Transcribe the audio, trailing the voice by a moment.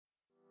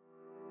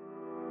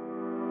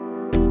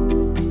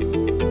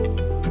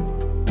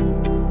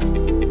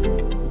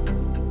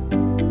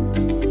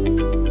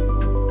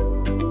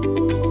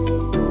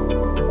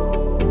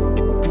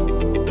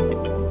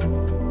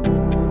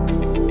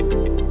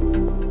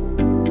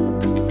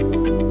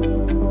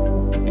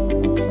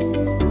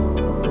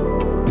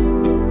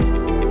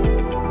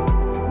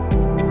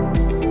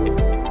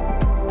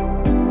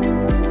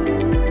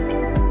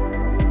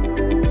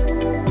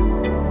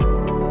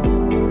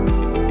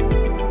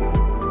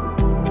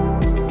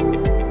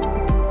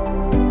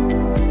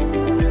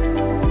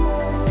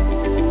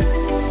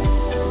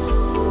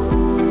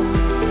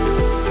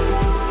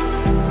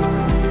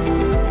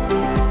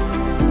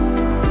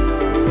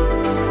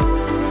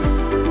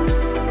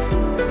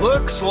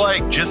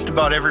like just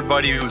about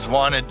everybody who's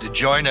wanted to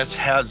join us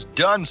has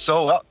done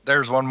so. Oh,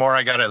 there's one more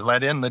I got to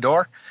let in the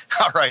door.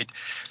 All right.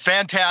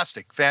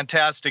 Fantastic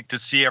to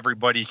see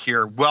everybody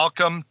here.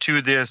 Welcome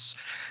to this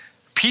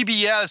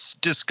PBS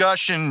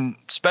discussion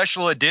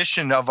special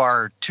edition of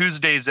our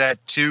Tuesdays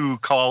at 2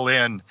 call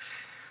in.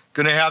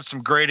 Going to have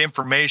some great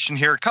information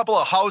here. A couple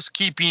of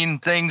housekeeping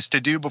things to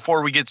do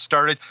before we get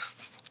started.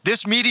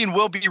 This meeting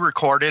will be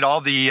recorded,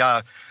 all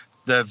the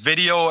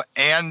video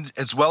and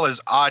as well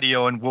as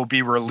audio, and we'll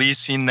be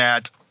releasing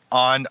that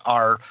on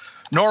our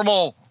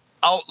normal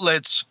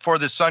outlets for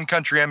the Sun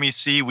Country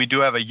MEC. We do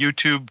have a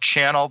YouTube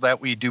channel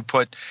that we do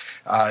put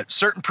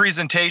certain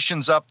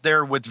presentations up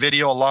there with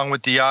video along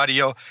with the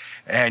audio,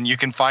 and you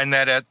can find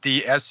that at the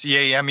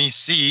SCA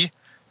MEC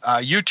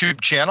YouTube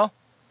channel.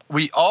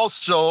 We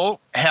also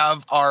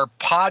have our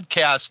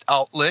podcast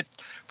outlet.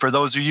 For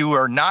those of you who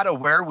are not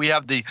aware, we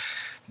have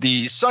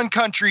the Sun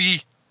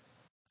Country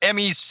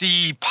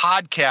MEC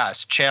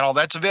podcast channel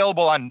that's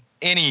available on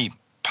any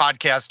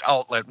podcast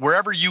outlet,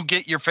 wherever you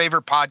get your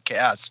favorite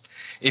podcast.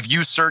 If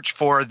you search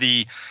for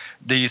the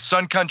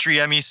Sun Country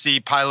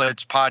MEC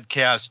Pilots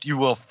podcast, you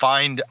will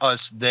find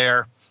us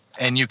there,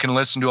 and you can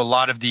listen to a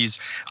lot of these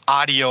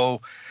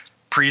audio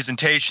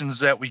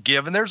presentations that we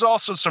give. And there's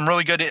also some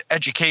really good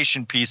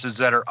education pieces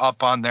that are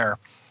up on there.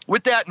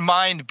 With that in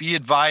mind, be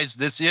advised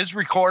this is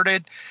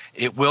recorded.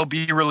 It will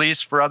be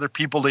released for other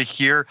people to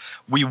hear.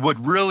 We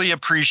would really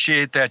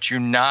appreciate that you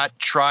not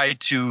try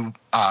to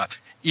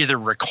either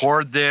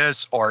record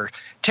this or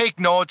take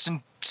notes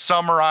and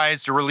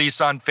summarize to release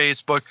on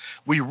Facebook.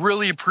 We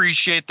really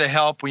appreciate the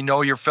help. We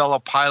know your fellow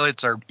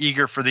pilots are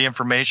eager for the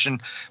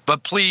information,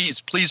 but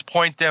please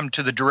point them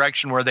to the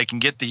direction where they can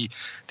get the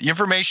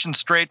information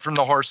straight from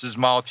the horse's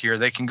mouth here.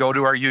 They can go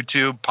to our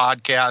YouTube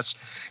podcast,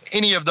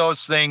 any of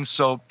those things.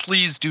 So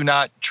please do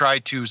not try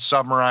to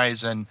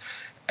summarize and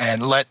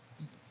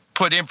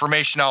put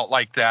information out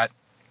like that.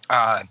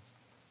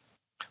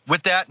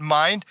 With that in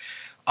mind,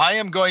 I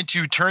am going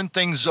to turn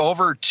things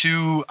over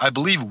to, I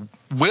believe,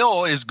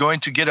 Will is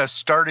going to get us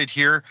started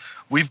here.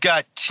 We've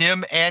got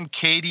Tim and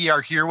Katie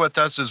are here with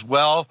us as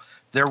well.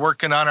 They're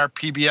working on our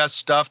PBS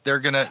stuff. They're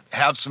going to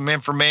have some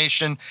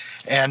information.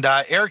 And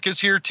Eric is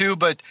here too,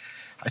 but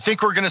I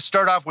think we're going to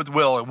start off with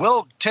Will.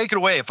 Will, take it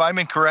away. If I'm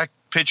incorrect,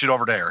 pitch it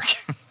over to Eric.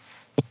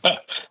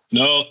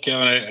 No,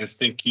 Kevin, I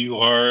think you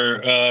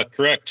are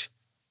correct.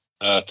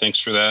 Thanks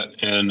for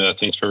that. And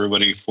thanks for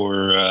everybody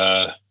for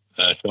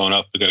showing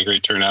up. We got a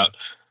great turnout.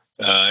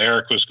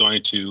 Eric was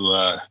going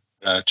to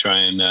try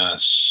and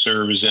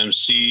serve as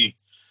MC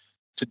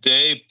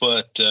today,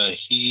 but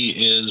he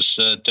is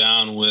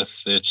down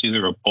with, it's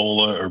either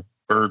Ebola or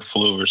bird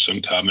flu or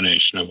some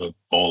combination of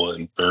Ebola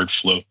and bird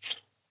flu.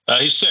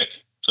 He's sick.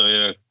 So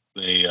yeah,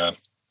 the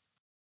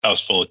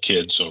house full of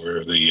kids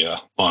over the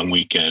long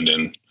weekend,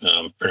 and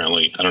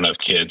apparently, I don't have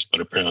kids,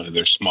 but apparently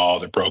they're small,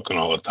 they're broken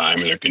all the time,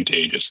 and they're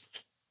contagious.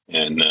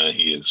 And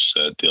he is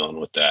dealing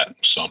with that.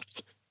 So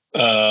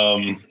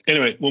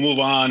anyway, we'll move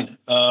on.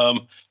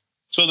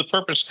 So the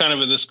purpose kind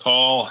of this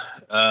call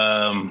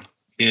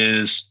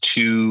is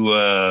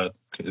to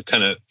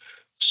kind of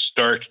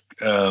start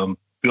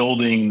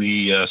building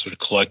the sort of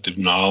collective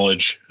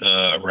knowledge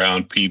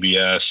around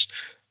PBS,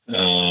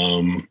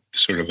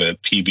 sort of a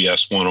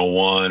PBS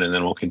 101, and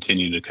then we'll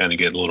continue to kind of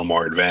get a little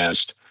more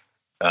advanced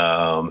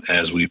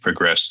as we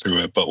progress through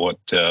it. But what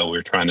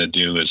we're trying to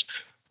do is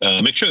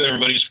make sure that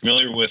everybody's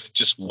familiar with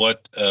just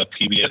what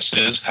PBS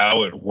is,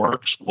 how it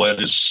works,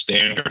 what is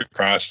standard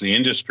across the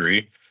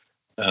industry,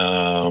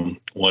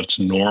 what's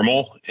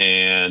normal,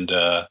 and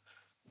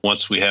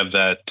once we have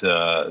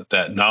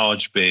that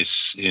knowledge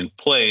base in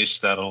place,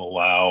 that'll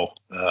allow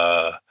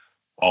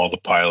all the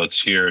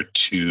pilots here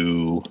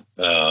to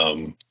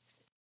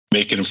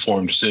make an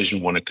informed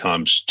decision when it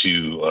comes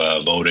to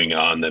voting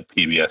on the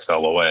PBS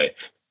LOA.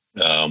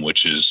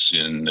 Which is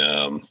in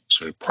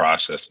sort of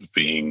process of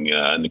being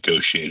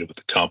negotiated with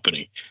the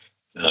company.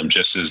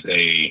 Just as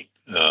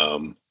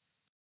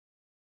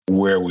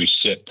where we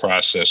sit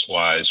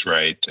process-wise,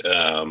 right?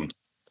 As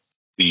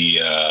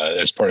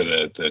part of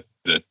the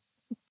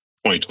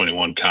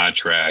 2021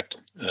 contract,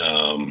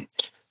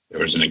 there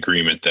was an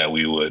agreement that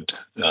we would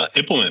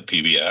implement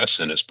PBS,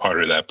 and as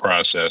part of that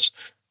process,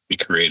 we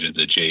created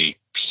the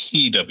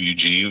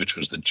JPWG, which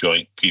was the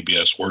Joint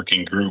PBS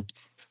Working Group,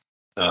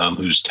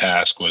 whose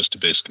task was to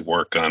basically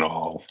work on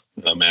all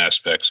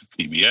aspects of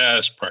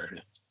PBS,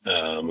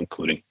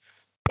 including,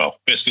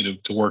 basically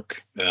to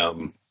work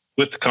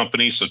with the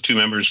company. So 2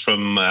 members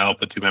from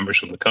ALPA, 2 members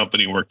from the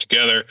company work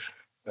together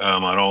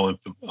on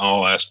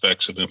all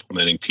aspects of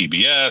implementing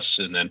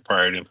PBS, and then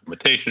prior to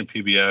implementation of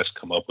PBS,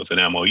 come up with an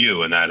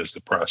MOU, and that is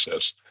the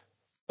process.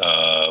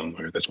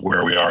 Or that's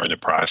where we are in the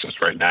process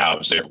right now,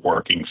 is they're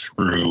working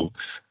through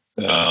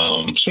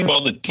sort of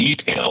all the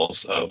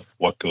details of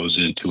what goes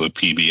into a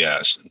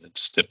PBS. And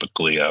it's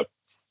typically a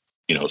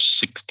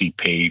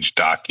 60-page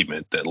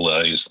document that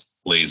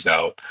lays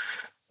out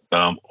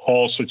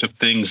all sorts of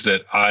things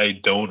that I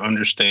don't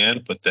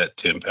understand, but that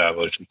Tim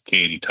Pavlich and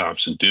Katie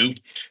Thompson do,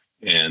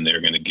 and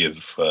they're going to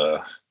give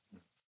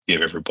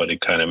give everybody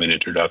kind of an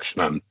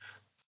introduction on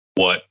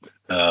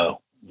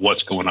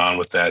what's going on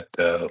with that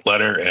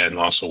letter and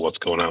also what's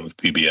going on with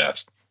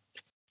PBS.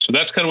 So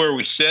that's kind of where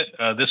we sit.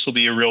 This will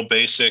be a real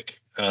basic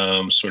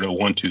sort of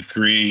 1, 2,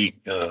 3.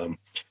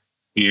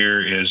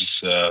 Here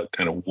is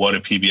kind of what a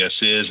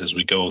PBS is. As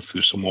we go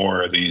through some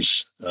more of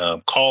these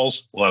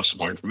calls, we'll have some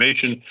more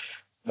information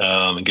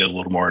and get a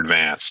little more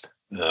advanced.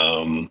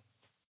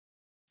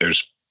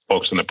 There's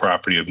folks on the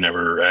property who've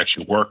never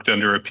actually worked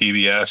under a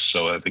PBS,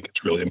 so I think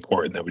it's really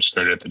important that we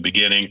start at the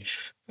beginning.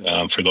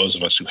 For those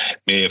of us who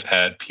may have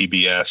had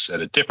PBS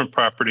at a different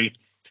property,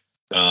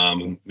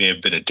 may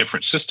have been a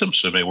different system,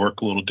 so it may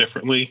work a little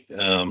differently.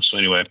 So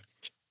anyway,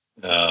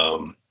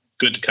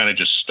 good to kind of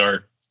just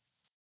start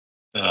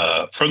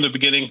from the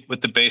beginning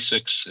with the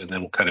basics, and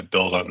then we'll kind of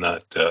build on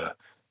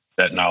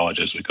that knowledge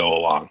as we go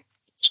along.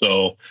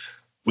 So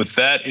with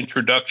that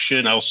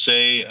introduction, I'll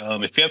say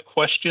if you have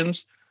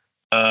questions,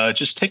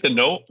 just take a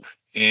note,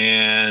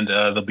 and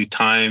there'll be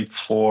time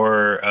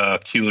for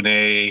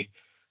Q&A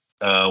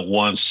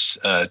once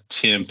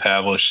Tim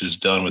Pavlish is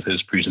done with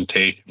his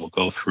presentation. We'll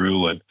go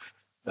through and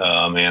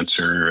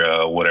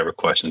answer whatever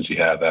questions you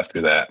have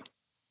after that.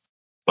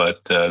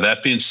 But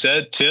that being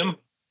said, Tim,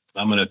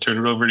 I'm going to turn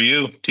it over to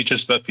you. Teach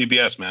us about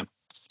PBS, man.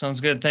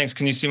 Sounds good. Thanks.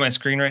 Can you see my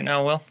screen right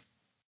now, Will?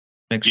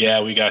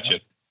 Yeah, we got you.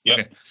 Yep,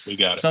 okay. We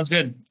got it. Sounds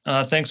good.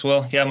 Thanks,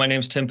 Will. Yeah, my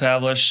name's Tim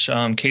Pavlish.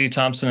 Katie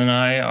Thompson and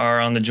I are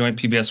on the joint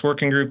PBS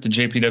working group, the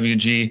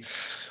JPWG.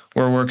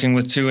 We're working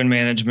with TWO in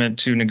management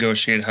to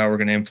negotiate how we're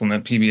going to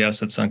implement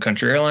PBS at Sun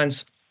Country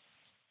Airlines.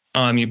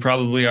 You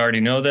probably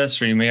already know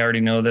this, or you may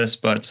already know this,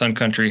 but Sun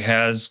Country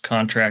has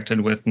contracted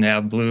with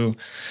NavBlue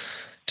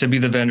to be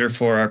the vendor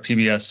for our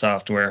PBS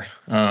software.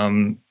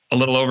 A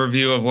little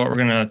overview of what we're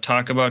going to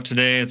talk about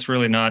today. It's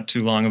really not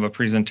too long of a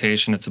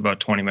presentation. It's about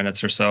 20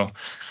 minutes or so.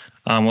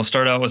 We'll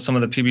start out with some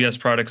of the PBS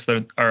products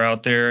that are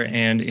out there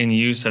and in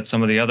use at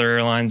some of the other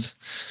airlines.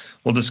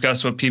 We'll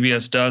discuss what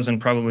PBS does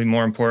and probably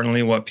more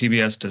importantly, what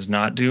PBS does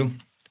not do.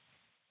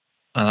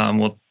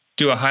 We'll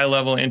do a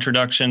high-level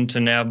introduction to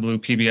NavBlue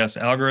PBS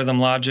algorithm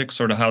logic,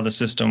 sort of how the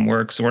system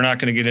works. So we're not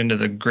going to get into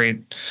the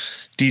great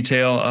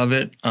detail of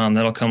it.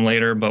 That'll come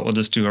later, but we'll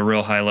just do a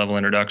real high-level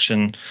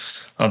introduction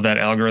of that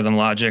algorithm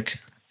logic.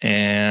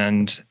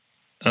 And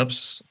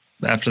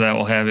after that,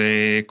 we'll have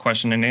a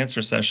question and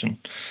answer session.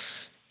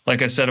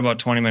 Like I said, about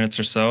 20 minutes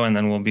or so, and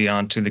then we'll be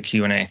on to the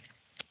Q&A.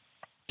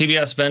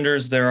 PBS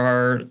vendors, there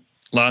are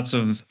lots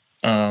of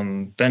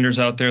vendors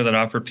out there that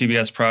offer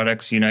PBS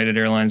products. United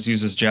Airlines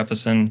uses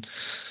Jeppesen.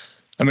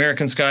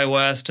 American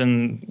SkyWest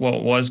and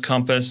what was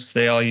Compass,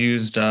 they all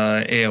used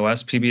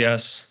AOS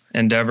PBS.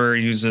 Endeavor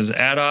uses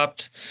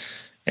Adopt.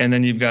 And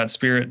then you've got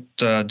Spirit,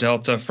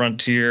 Delta,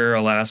 Frontier,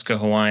 Alaska,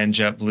 Hawaiian,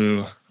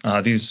 JetBlue.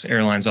 These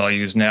airlines all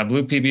use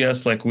NavBlue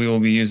PBS like we will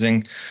be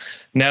using.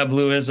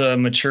 NavBlue is a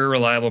mature,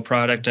 reliable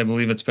product. I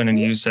believe it's been in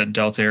use at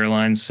Delta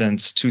Airlines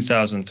since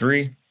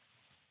 2003.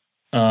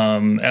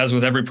 As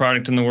with every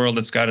product in the world,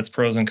 it's got its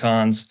pros and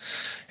cons.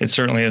 It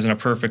certainly isn't a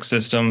perfect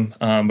system,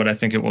 but I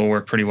think it will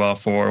work pretty well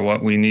for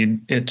what we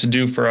need it to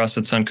do for us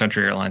at Sun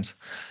Country Airlines.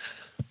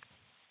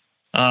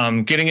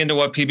 Getting into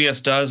what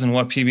PBS does and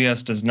what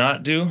PBS does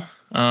not do,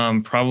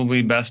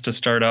 probably best to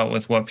start out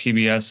with what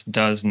PBS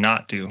does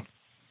not do.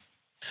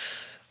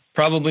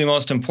 Probably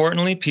most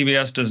importantly,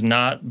 PBS does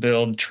not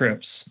build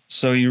trips.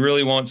 So you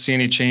really won't see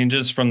any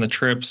changes from the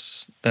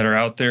trips that are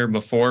out there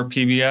before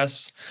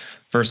PBS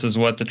versus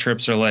what the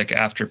trips are like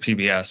after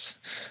PBS.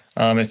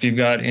 If you've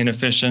got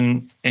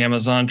inefficient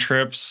Amazon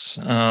trips,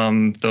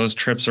 those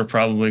trips are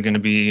probably going to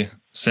be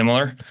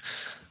similar.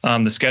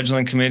 The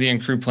scheduling committee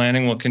and crew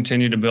planning will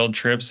continue to build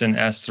trips in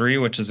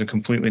S3, which is a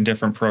completely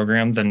different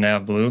program than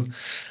NavBlue.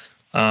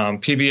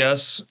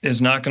 PBS is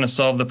not going to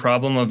solve the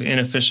problem of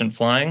inefficient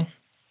flying.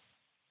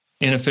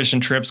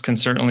 Inefficient trips can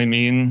certainly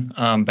mean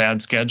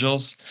bad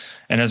schedules.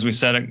 And as we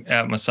said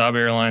at Masaba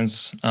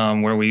Airlines,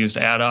 where we used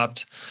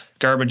Adopt,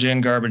 garbage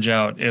in, garbage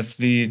out. If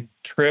the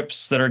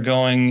trips that are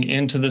going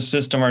into the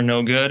system are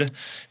no good,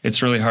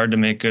 it's really hard to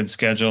make good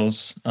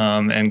schedules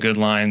and good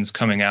lines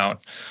coming out.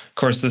 Of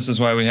course, this is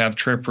why we have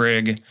trip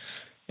rig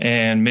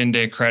and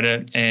min-day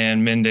credit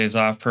and min-days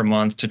off per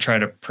month to try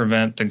to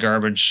prevent the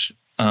garbage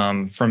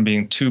from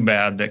being too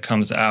bad that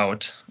comes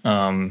out.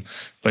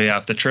 But yeah,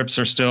 if the trips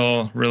are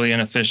still really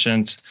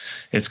inefficient,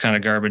 it's kind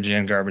of garbage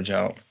in, garbage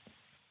out.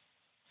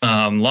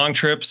 Long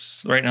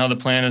trips, right now the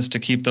plan is to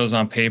keep those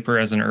on paper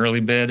as an early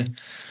bid.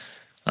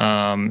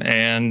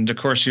 And of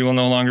course, you will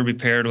no longer be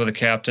paired with a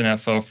captain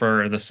FO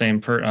for the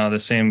same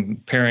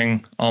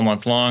pairing all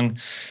month long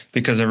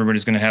because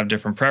everybody's going to have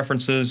different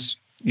preferences.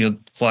 You'll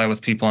fly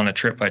with people on a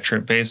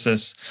trip-by-trip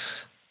basis.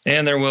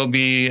 And there will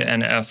be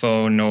an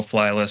FO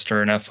no-fly list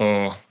or an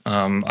FO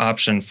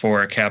option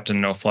for a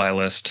captain no-fly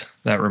list.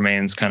 That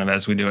remains kind of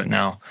as we do it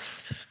now.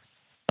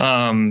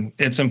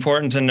 It's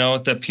important to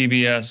note that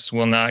PBS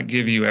will not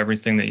give you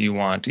everything that you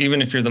want.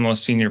 Even if you're the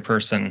most senior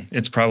person,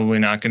 it's probably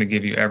not going to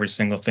give you every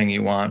single thing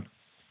you want.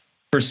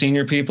 For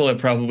senior people, it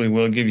probably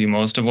will give you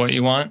most of what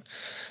you want.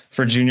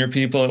 For junior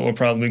people, it will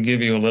probably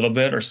give you a little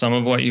bit or some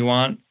of what you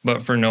want,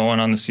 but for no one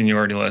on the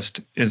seniority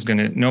list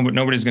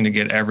nobody's going to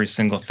get every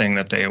single thing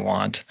that they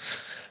want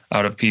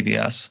out of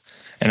PBS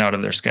and out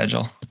of their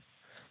schedule.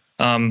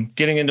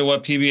 Getting into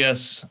what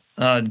PBS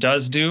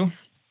does do,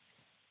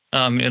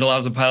 it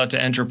allows a pilot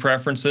to enter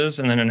preferences,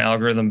 and then an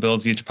algorithm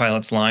builds each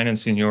pilot's line in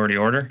seniority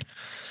order.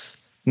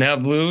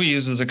 NavBlue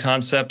uses a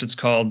concept, it's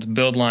called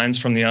build lines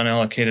from the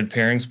unallocated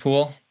pairings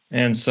pool.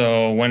 And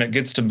so when it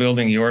gets to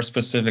building your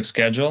specific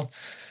schedule,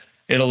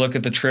 it'll look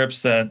at the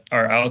trips that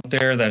are out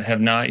there that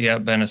have not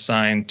yet been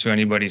assigned to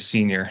anybody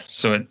senior.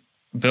 So it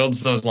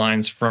builds those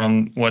lines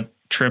from what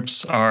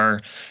trips are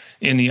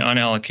in the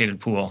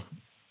unallocated pool.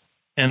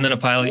 And then a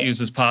pilot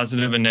uses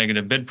positive and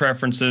negative bid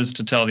preferences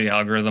to tell the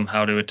algorithm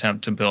how to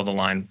attempt to build a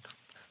line.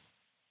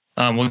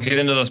 We'll get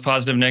into those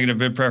positive, negative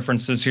bid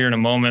preferences here in a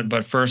moment,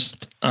 but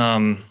first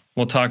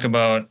we'll talk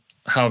about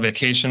how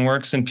vacation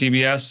works in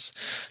PBS,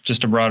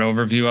 just a broad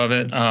overview of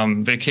it.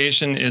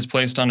 Vacation is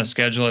placed on a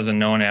schedule as a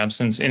known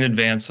absence in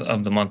advance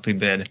of the monthly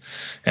bid.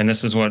 And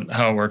this is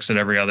how it works at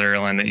every other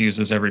airline that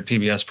uses every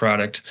PBS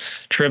product.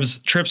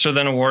 Trips are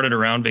then awarded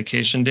around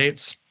vacation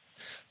dates.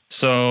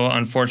 So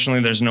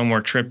unfortunately, there's no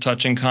more trip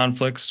touching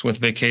conflicts with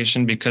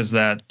vacation because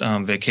that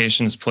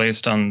vacation is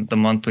placed on the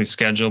monthly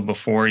schedule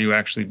before you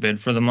actually bid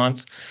for the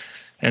month.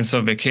 And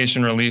so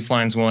vacation relief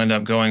lines will end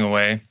up going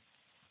away,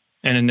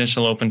 and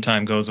initial open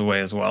time goes away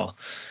as well.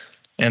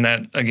 And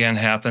that, again,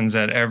 happens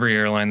at every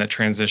airline that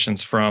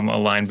transitions from a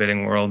line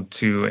bidding world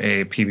to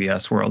a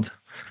PBS world.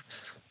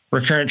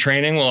 Recurrent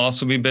training will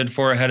also be bid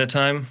for ahead of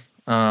time.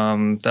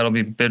 That'll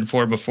be bid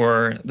for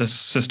before the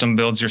system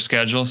builds your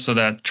schedule, so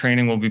that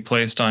training will be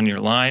placed on your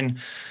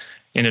line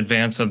in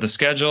advance of the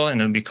schedule,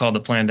 and it'll be called a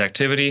planned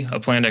activity. A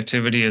planned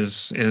activity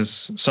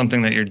is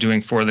something that you're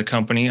doing for the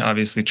company.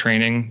 Obviously,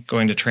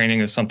 going to training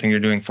is something you're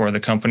doing for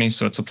the company,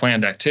 so it's a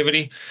planned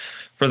activity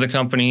for the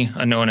company.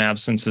 A known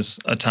absence is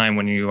a time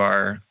when you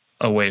are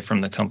away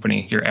from the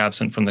company, you're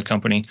absent from the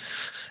company.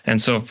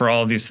 And so for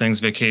all of these things,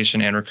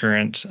 vacation and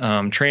recurrent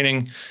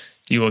training,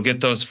 you will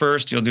get those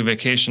first. You'll do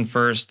vacation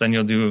first, then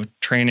you'll do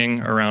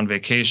training around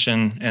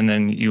vacation, and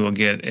then you will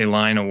get a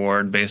line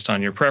award based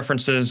on your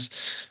preferences,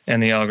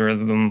 and the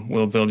algorithm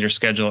will build your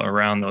schedule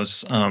around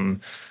those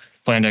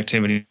planned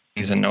activities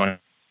and known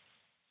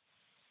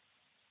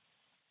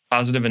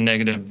positive and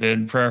negative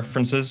bid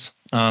preferences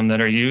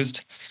that are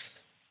used.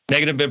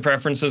 Negative bid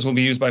preferences will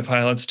be used by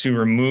pilots to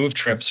remove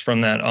trips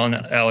from that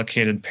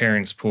unallocated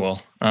pairings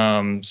pool.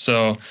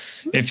 So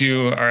if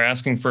you are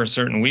asking for a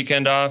certain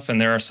weekend off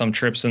and there are some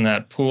trips in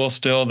that pool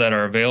still that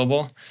are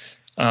available,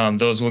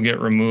 those will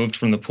get removed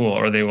from the pool,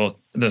 or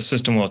the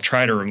system will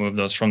try to remove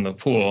those from the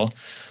pool.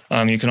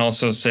 You can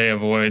also say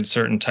avoid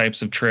certain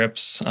types of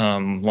trips,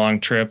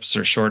 long trips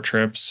or short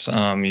trips.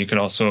 You could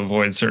also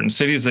avoid certain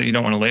cities that you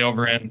don't want to lay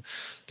over in.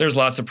 There's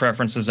lots of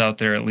preferences out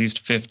there, at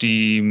least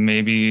 50,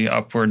 maybe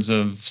upwards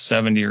of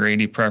 70 or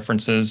 80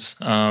 preferences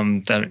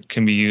that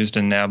can be used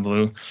in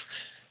NavBlue.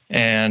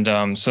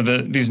 And so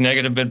these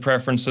negative bid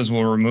preferences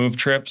will remove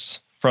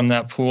trips from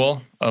that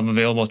pool of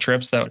available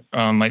trips that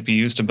might be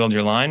used to build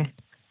your line.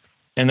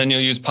 And then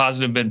you'll use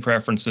positive bid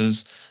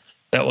preferences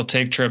that will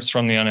take trips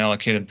from the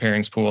unallocated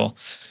pairings pool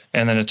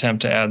and then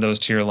attempt to add those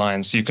to your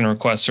lines. So you can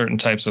request certain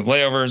types of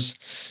layovers.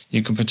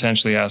 You can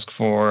potentially ask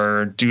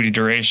for duty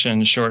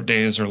duration, short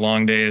days or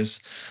long days.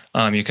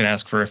 You can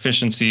ask for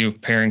efficiency,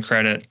 pairing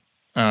credit,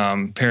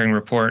 pairing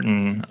report,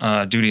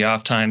 and duty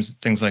off times,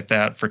 things like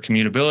that for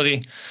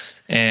commutability.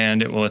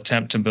 And it will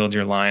attempt to build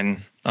your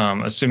line,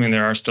 assuming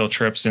there are still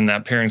trips in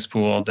that pairings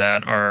pool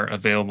that are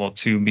available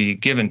to be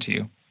given to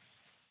you.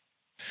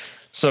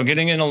 So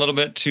getting in a little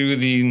bit to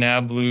the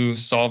NavBlue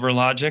solver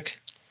logic.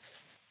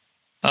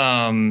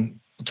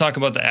 We'll talk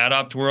about the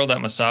AdOpt world at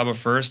Mesaba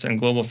first and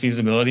global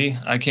feasibility.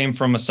 I came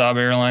from Mesaba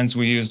Airlines.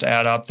 We used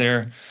AdOpt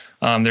there.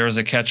 There was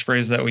a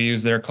catchphrase that we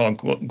used there called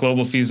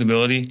global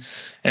feasibility.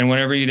 And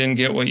whenever you didn't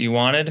get what you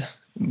wanted,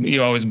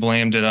 you always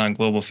blamed it on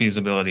global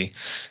feasibility.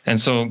 And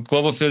so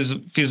global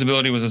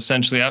feasibility was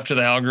essentially after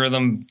the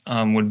algorithm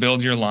would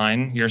build your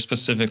line, your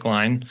specific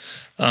line,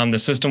 the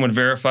system would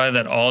verify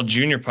that all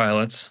junior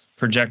pilots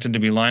projected to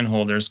be line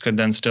holders could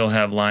then still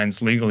have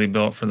lines legally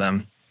built for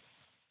them.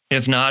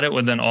 If not, it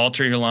would then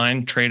alter your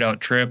line, trade out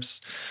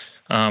trips,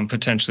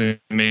 potentially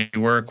make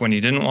work when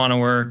you didn't want to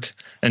work,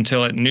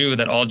 until it knew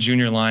that all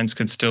junior lines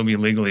could still be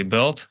legally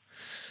built.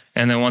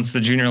 And then once the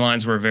junior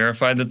lines were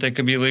verified that they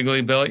could be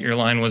legally built, your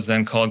line was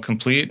then called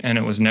complete, and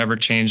it was never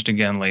changed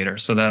again later.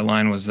 So that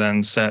line was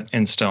then set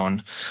in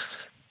stone.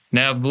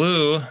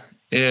 NavBlue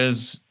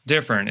is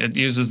different. It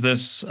uses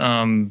this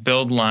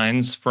build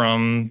lines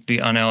from the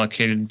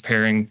unallocated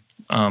pairing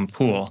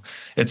pool.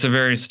 It's a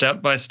very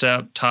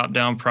step-by-step,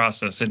 top-down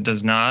process. It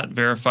does not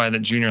verify that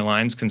junior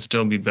lines can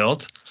still be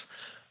built.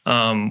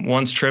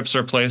 Once trips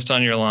are placed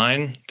on your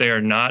line, they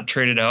are not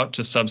traded out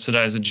to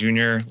subsidize a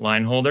junior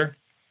line holder.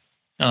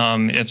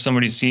 If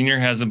somebody senior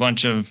has a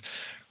bunch of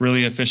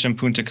really efficient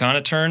Punta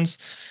Cana turns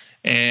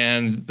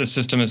and the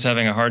system is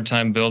having a hard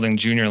time building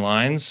junior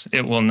lines,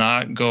 it will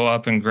not go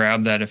up and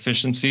grab that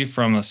efficiency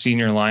from a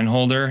senior line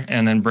holder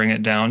and then bring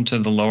it down to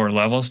the lower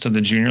levels, to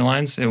the junior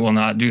lines. It will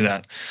not do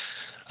that.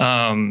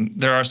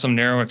 There are some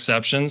narrow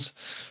exceptions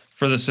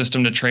for the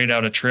system to trade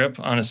out a trip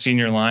on a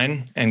senior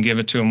line and give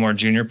it to a more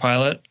junior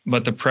pilot,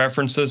 but the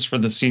preferences for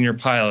the senior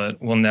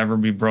pilot will never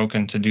be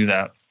broken to do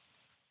that.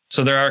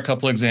 So there are a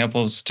couple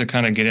examples to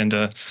kind of get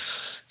into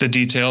the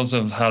details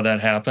of how that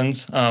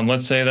happens.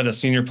 Let's say that a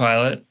senior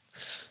pilot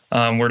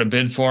were to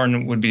bid for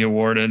and would be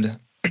awarded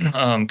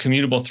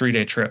commutable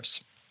 3-day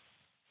trips.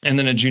 And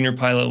then a junior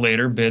pilot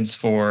later bids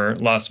for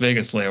Las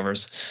Vegas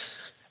layovers.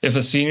 If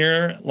a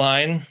senior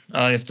line,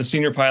 if the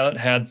senior pilot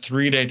had has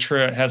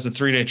a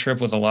 3-day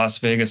trip with a Las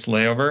Vegas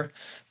layover,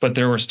 but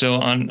there were still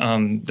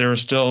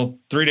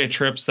 3-day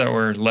trips that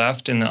were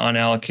left in the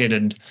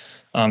unallocated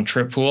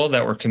trip pool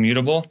that were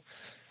commutable,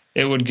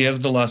 it would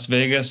give the Las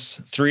Vegas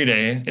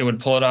 3-day, it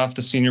would pull it off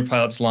the senior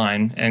pilot's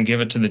line and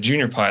give it to the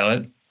junior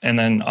pilot and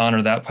then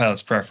honor that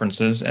pilot's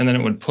preferences. And then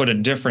it would put a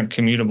different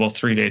commutable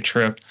 3-day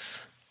trip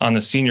on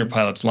the senior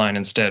pilot's line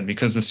instead,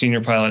 because the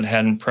senior pilot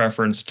hadn't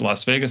preferenced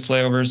Las Vegas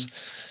layovers.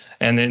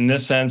 And in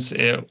this sense,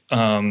 it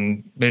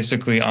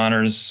basically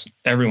honors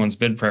everyone's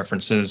bid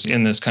preferences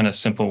in this kind of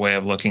simple way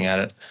of looking at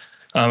it.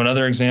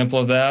 Another example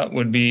of that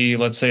would be,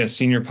 let's say a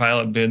senior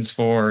pilot bids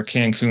for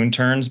Cancun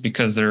turns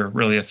because they're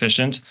really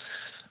efficient.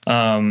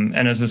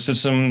 And as the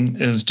system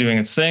is doing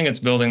its thing, it's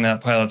building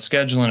that pilot's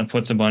schedule and it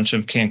puts a bunch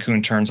of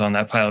Cancun turns on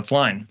that pilot's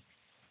line.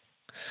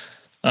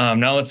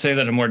 Now let's say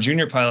that a more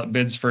junior pilot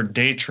bids for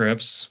day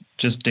trips,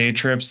 just day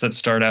trips that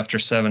start after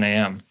 7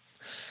 a.m.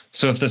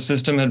 So if the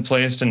system had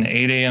placed an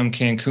 8 a.m.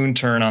 Cancun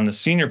turn on the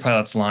senior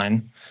pilot's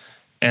line,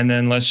 and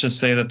then let's just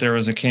say that there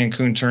was a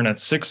Cancun turn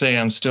at 6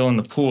 a.m. still in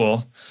the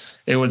pool,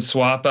 it would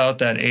swap out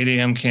that 8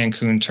 a.m.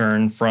 Cancun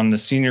turn from the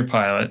senior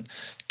pilot,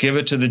 give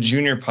it to the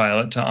junior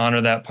pilot to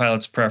honor that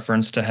pilot's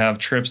preference to have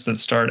trips that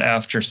start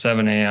after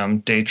 7 a.m.,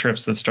 day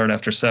trips that start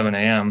after 7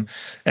 a.m.,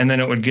 and then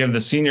it would give the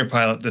senior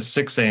pilot the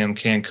 6 a.m.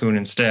 Cancun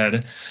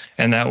instead,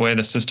 and that way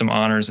the system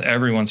honors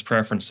everyone's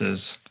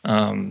preferences,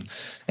 and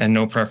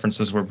no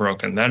preferences were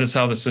broken. That is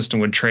how the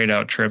system would trade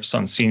out trips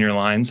on senior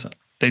lines.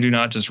 They do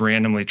not just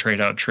randomly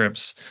trade out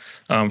trips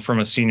from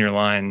a senior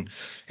line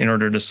in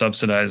order to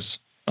subsidize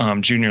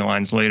junior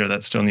lines later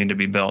that still need to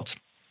be built.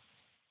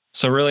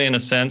 So really, in a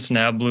sense,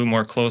 NAVBLUE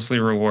more closely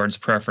rewards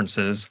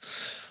preferences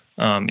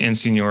in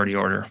seniority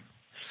order.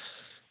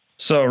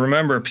 So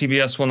remember,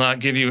 PBS will not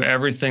give you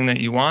everything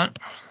that you want.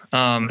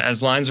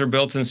 As lines are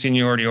built in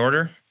seniority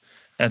order,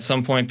 at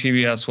some point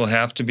PBS will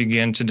have to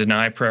begin to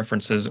deny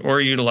preferences or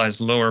utilize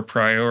lower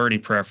priority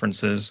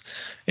preferences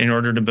in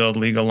order to build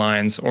legal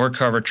lines or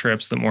cover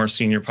trips that more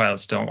senior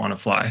pilots don't want to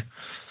fly.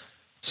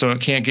 So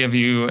it can't give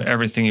you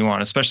everything you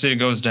want, especially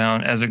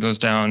as it goes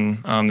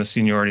down the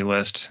seniority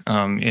list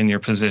in your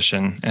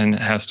position, and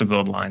it has to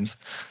build lines.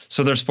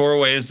 So there's 4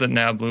 ways that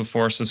NAVBLUE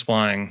forces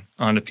flying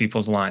onto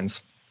people's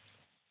lines.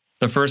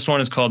 The first one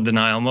is called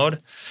denial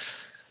mode.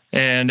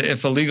 And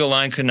if a legal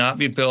line could not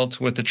be built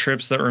with the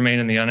trips that remain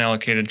in the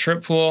unallocated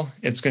trip pool,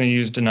 it's going to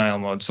use denial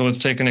mode. So let's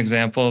take an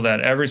example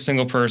that every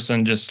single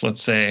person, just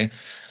let's say,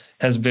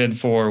 has bid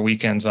for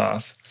weekends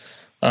off.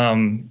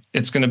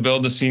 It's going to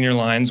build the senior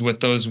lines with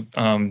those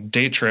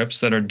day trips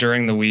that are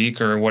during the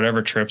week or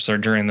whatever trips are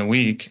during the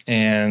week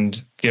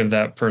and give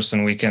that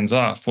person weekends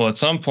off. Well, at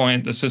some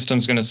point, the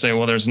system's going to say,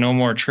 well, there's no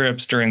more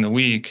trips during the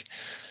week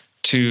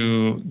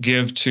to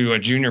give to a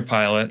junior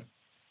pilot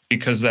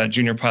because that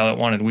junior pilot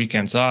wanted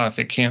weekends off.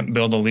 It can't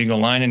build a legal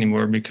line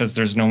anymore because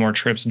there's no more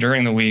trips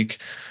during the week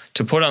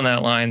to put on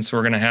that line. So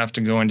we're going to have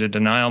to go into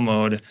denial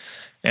mode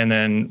and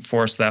then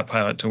force that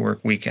pilot to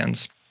work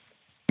weekends,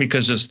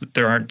 because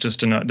there aren't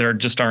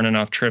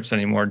enough trips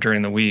anymore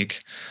during the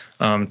week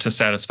to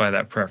satisfy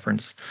that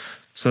preference.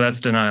 So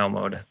that's denial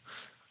mode.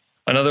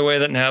 Another way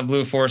that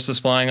NAVBLUE forces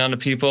flying onto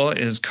people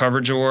is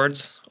coverage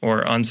awards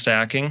or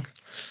unstacking.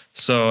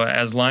 So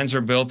as lines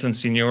are built in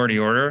seniority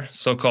order,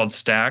 so-called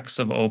stacks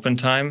of open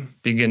time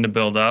begin to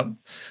build up.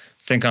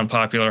 Think on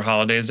popular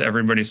holidays,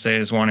 everybody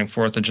is wanting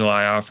 4th of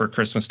July off or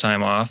Christmas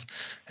time off.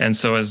 And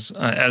so as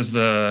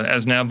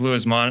NAVBLUE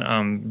is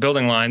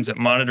building lines, it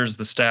monitors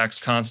the stacks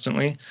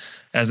constantly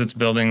as it's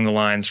building the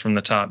lines from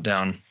the top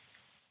down.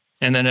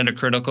 And then at a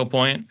critical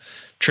point,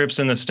 trips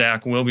in the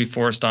stack will be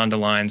forced onto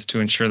lines to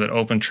ensure that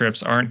open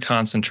trips aren't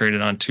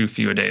concentrated on too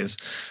few days.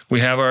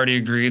 We have already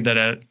agreed that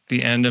at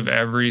the end of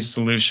every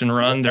solution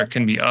run, there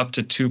can be up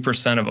to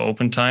 2% of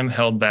open time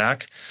held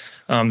back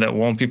that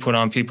won't be put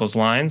on people's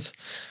lines.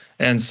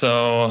 And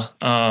so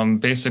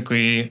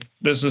basically,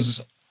 this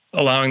is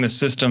allowing the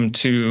system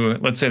to,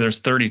 let's say there's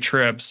 30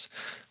 trips,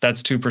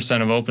 that's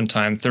 2% of open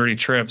time, 30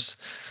 trips.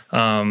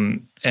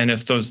 And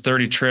if those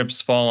 30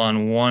 trips fall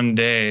on one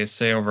day,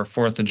 say over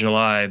 4th of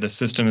July, the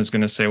system is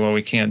going to say, well,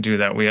 we can't do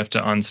that. We have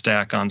to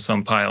unstack on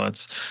some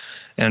pilots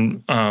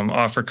and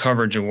offer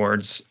coverage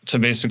awards to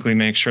basically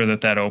make sure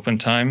that that open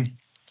time,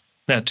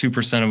 that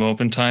 2% of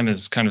open time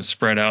is kind of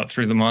spread out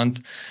through the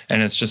month,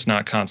 and it's just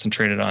not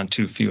concentrated on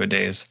too few a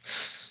days.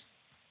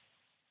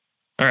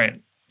 All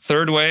right.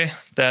 Third way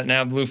that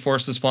NavBlue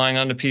forces flying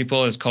onto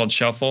people is called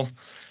shuffle.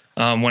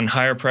 When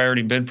higher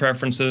priority bid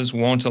preferences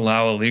won't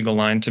allow a legal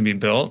line to be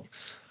built,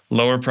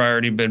 lower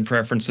priority bid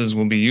preferences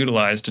will be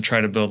utilized to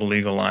try to build a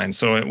legal line.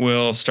 So it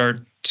will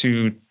start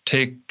to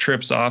take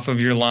trips off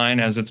of your line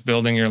as it's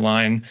building your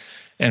line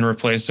and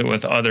replace it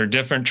with other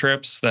different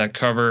trips that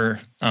cover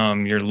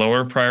your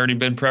lower priority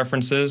bid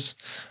preferences.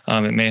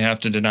 It may have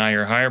to deny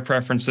your higher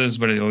preferences,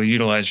 but it'll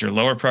utilize your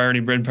lower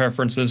priority bid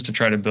preferences to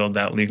try to build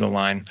that legal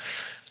line.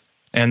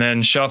 And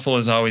then shuffle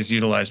is always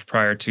utilized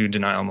prior to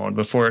denial mode.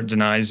 Before it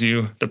denies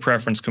you the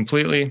preference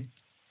completely,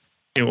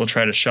 it will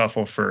try to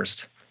shuffle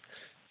first.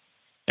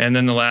 And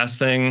then the last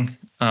thing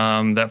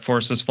that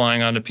forces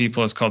flying onto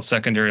people is called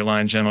secondary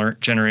line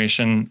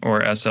generation,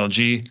 or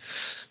SLG.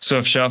 So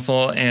if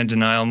shuffle and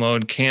denial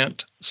mode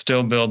can't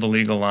still build a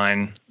legal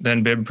line,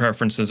 then bid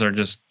preferences are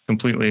just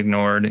completely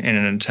ignored in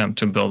an attempt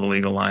to build a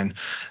legal line.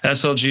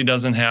 SLG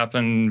doesn't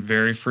happen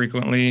very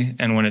frequently,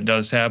 and when it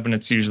does happen,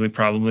 it's usually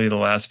probably the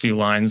last few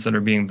lines that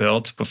are being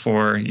built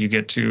before you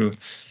get to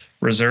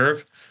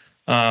reserve.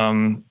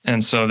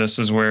 And so this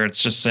is where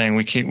it's just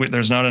saying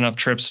there's not enough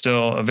trips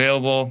still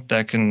available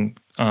that can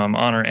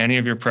honor any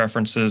of your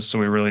preferences, so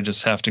we really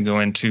just have to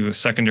go into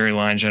secondary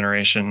line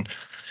generation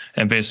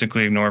and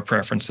basically ignore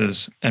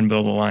preferences and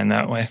build a line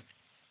that way.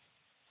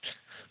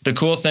 The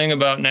cool thing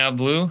about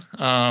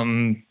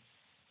NavBlue,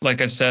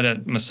 like I said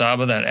at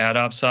Masaba, that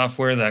AdOps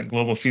software, that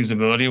global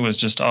feasibility was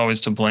just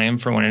always to blame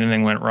for when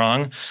anything went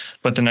wrong.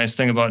 But the nice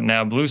thing about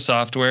NavBlue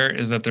software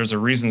is that there's a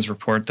reasons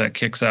report that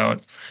kicks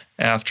out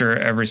after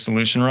every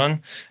solution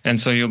run. And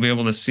so you'll be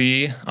able to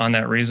see on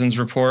that reasons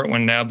report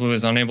when NavBlue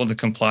is unable to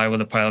comply with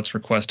the pilot's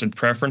requested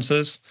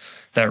preferences.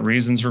 That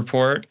reasons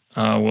report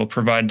will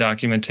provide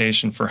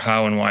documentation for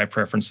how and why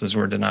preferences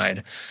were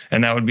denied.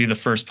 And that would be the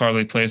first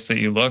probably place that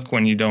you look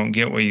when you don't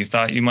get what you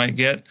thought you might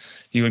get.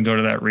 You would go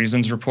to that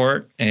reasons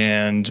report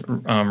and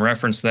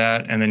reference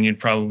that, and then you'd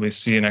probably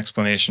see an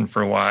explanation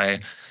for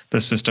why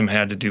the system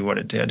had to do what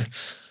it did.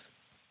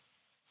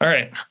 All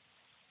right.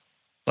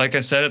 Like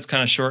I said, it's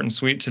kind of short and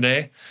sweet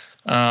today.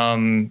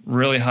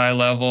 Really high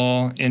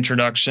level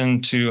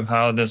introduction to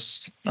how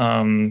this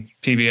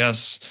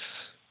PBS,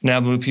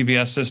 NavBlue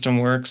PBS system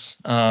works.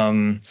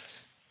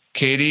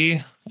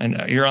 Katie,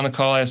 and you're on the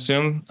call, I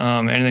assume.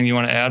 Anything you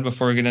want to add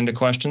before we get into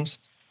questions?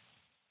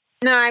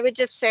 No, I would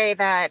just say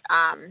that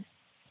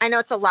I know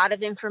it's a lot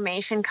of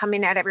information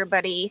coming at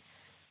everybody,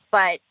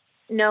 but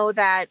know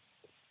that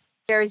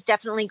there's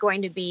definitely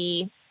going to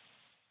be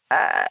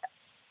a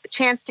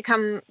chance to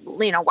come,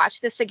 watch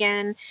this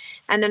again.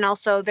 And then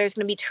also there's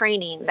going to be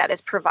training that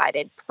is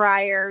provided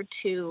prior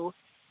to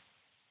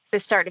the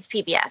start of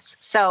PBS.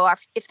 So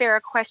if there are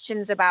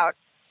questions about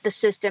the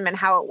system and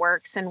how it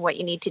works and what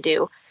you need to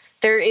do,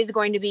 there is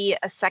going to be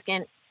a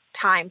second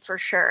time for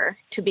sure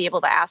to be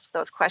able to ask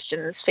those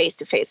questions face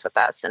to face with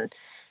us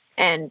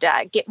and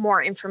get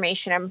more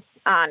information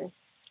on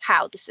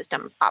how the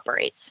system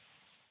operates.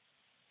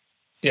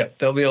 Yeah,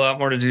 there'll be a lot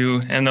more to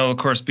do, and there'll of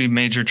course be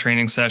major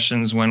training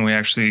sessions when we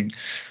actually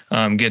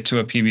get to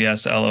a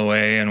PBS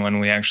LOA and when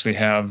we actually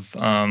have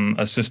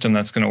a system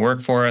that's going to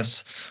work for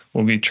us.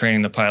 We'll be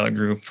training the pilot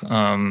group.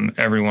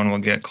 Everyone will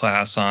get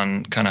class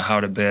on kind of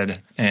how to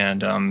bid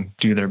and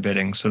do their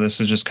bidding. So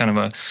this is just kind of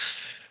a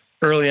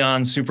early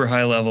on, super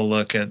high level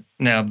look at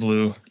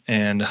NavBlue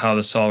and how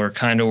the solver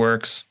kind of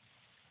works.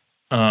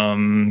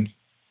 Will,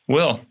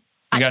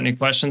 you got any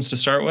questions to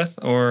start with,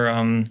 or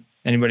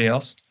anybody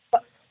else?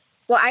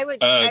 Well,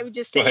 I would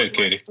just say go ahead,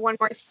 Katie. one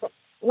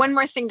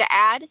more thing to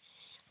add.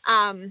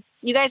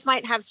 You guys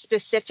might have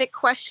specific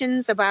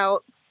questions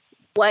about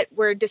what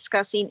we're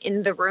discussing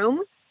in the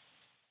room.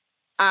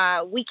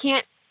 We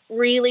can't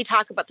really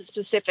talk about the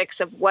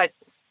specifics of what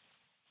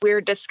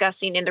we're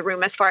discussing in the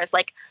room as far as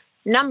like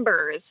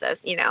numbers,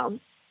 as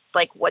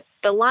like what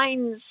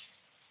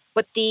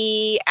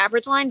the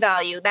average line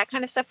value, that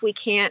kind of stuff. We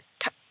can't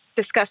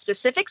discuss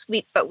specifics,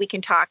 but we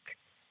can talk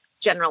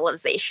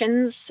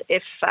generalizations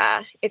if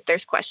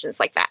there's questions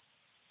like that.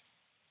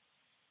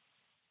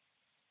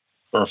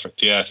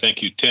 Perfect. Yeah,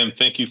 thank you, Tim.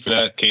 Thank you for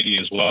that, Katie,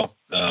 as well.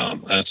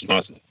 That's an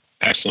awesome,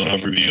 excellent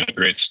overview. A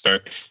great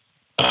start.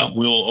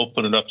 We'll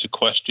open it up to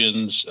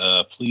questions.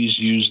 Please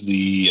use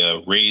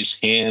the raise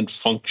hand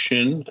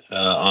function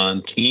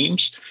on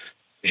Teams,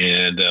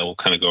 and we'll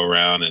kind of go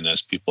around, and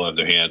as people have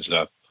their hands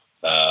up,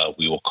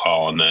 we will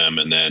call on them,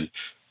 and then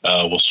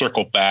we'll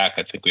circle back.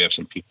 I think we have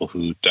some people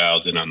who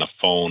dialed in on the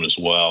phone as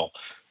well.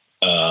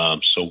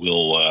 So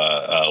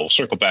we'll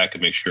circle back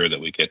and make sure that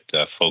we get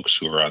folks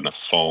who are on the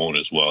phone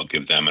as well,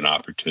 give them an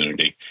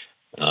opportunity.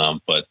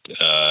 But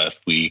if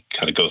we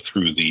kind of go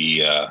through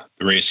the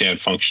raise hand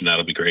function,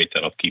 that'll be great.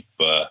 That'll keep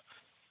the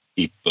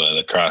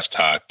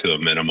crosstalk to a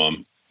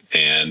minimum,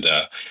 and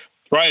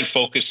try and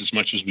focus as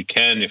much as we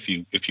can. If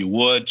you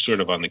would,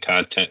 sort of on the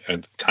content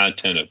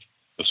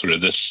of sort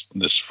of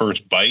this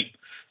first bite.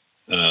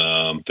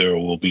 There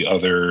will be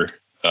other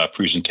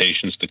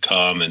presentations to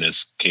come, and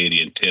as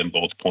Katie and Tim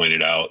both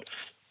pointed out,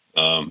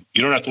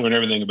 you don't have to learn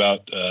everything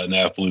about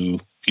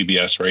NavBlue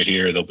PBS right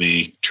here. There'll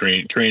be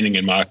training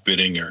and mock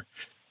bidding or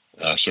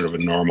sort of a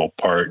normal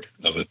part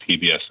of a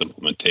PBS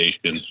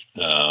implementation.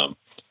 So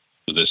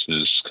this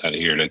is kind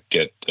of here to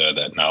get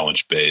that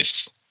knowledge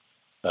base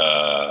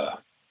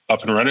up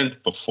and running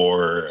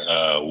before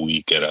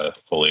we get a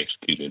fully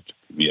executed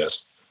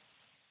PBS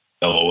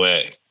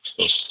LOA.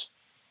 So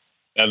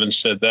Evan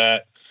said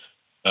that.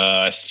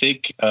 I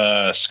think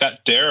Scott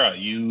Dara,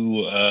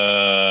 you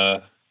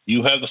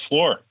have the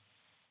floor.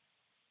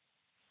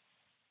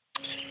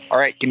 All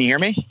right, can you hear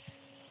me?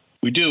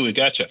 We do. We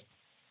got you.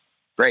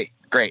 Great.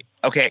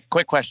 Okay,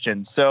 quick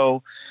question.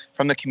 So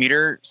from the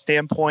commuter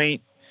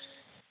standpoint,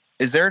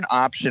 is there an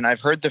option?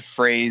 I've heard the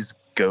phrase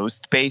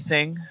ghost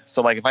basing.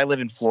 So like if I live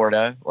in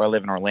Florida or I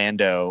live in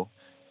Orlando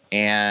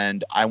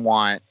and I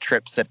want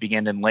trips that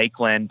begin in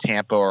Lakeland,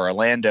 Tampa, or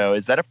Orlando,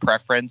 is that a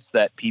preference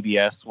that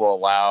PBS will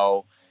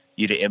allow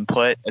you to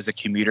input as a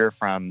commuter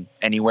from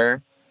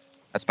anywhere?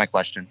 That's my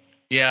question.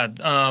 Yeah.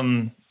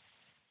 The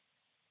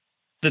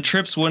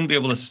trips wouldn't be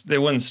able to, they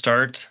wouldn't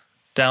start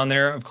down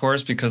there, of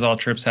course, because all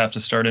trips have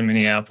to start in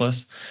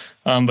Minneapolis.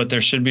 But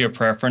there should be a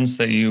preference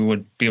that you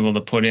would be able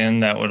to put in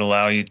that would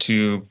allow you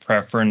to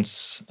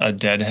preference a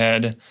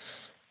deadhead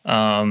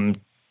that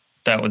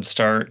would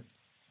start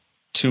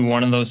to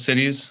one of those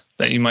cities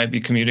that you might be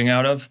commuting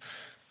out of.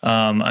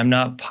 I'm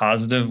not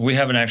positive. We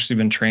haven't actually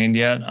been trained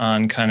yet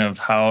on kind of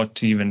how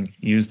to even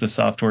use the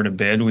software to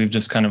bid. We've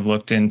just kind of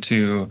looked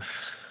into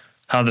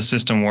how the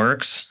system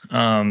works.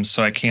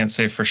 So I can't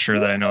say for sure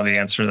that I know the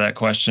answer to that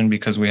question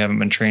because we haven't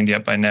been trained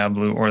yet by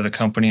NAVBLUE or the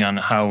company on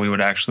how we would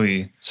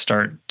actually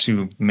start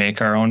to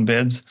make our own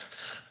bids.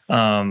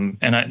 And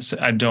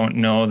I don't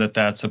know that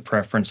that's a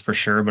preference for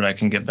sure, but I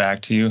can get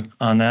back to you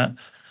on that.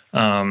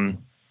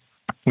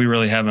 We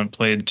really haven't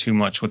played too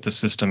much with the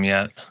system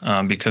yet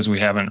because we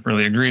haven't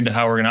really agreed to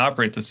how we're going to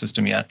operate the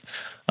system yet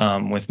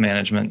with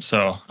management.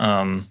 So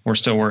we're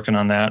still working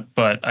on that.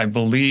 But I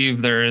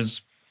believe there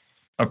is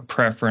a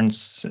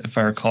preference, if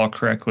I recall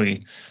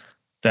correctly,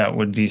 that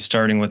would be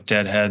starting with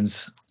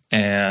deadheads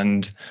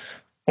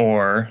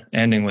or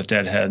ending with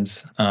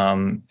deadheads,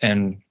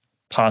 and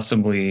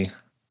possibly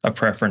a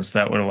preference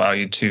that would allow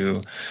you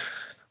to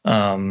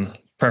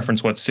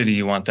preference what city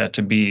you want that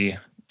to be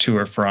to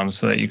or from,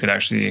 so that you could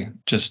actually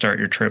just start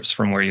your trips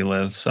from where you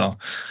live. So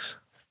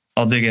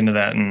I'll dig into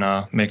that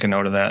and make a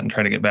note of that and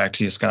try to get back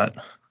to you, Scott.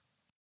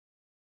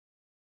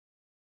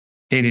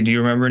 Katie, do you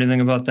remember anything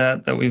about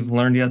that we've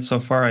learned yet so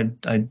far?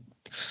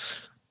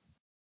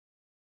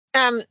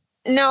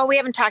 No, we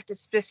haven't talked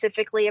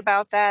specifically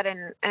about that,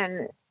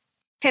 and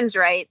Tim's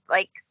right.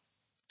 Like,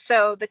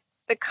 so the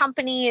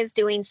company is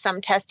doing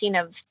some testing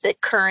of the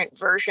current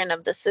version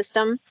of the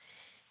system,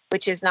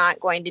 which is not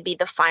going to be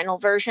the final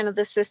version of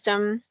the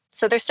system.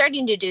 So they're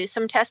starting to do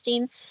some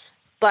testing,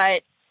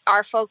 but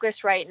our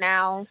focus right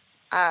now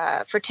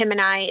for Tim and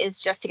I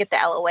is just to get the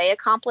LOA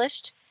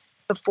accomplished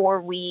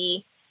before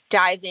we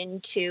dive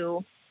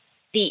into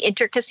the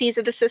intricacies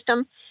of the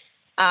system.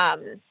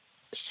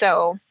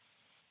 So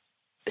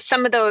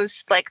some of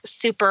those like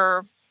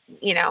super,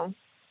 the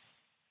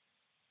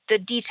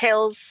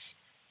details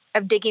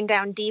of digging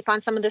down deep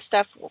on some of this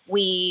stuff,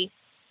 we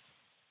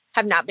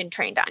have not been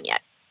trained on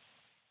yet.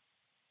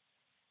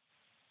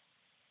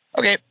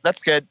 Okay,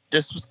 that's good.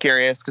 Just was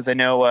curious because I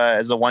know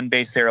as a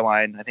one-base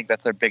airline, I think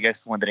that's our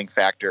biggest limiting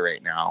factor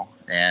right now.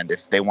 And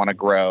if they want to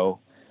grow,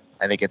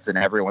 I think it's in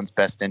everyone's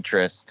best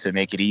interest to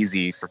make it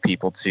easy for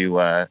people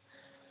to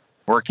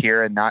work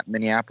here and not in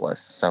Minneapolis.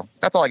 So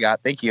that's all I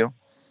got. Thank you.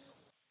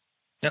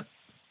 Yep.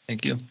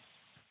 Thank you.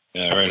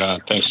 Yeah, right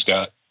on. Thanks,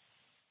 Scott.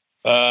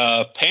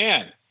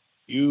 Pan,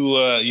 you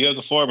have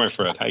the floor, my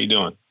friend. How you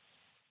doing?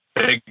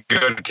 Hey,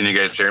 good. Can you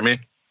guys hear me?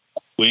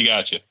 We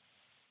got you.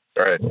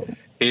 All right.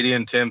 Katie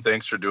and Tim,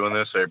 thanks for doing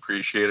this. I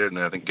appreciate it. And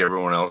I think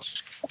everyone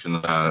else can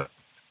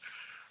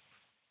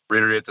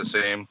reiterate the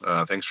same.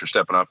 Thanks for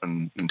stepping up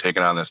and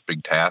taking on this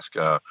big task.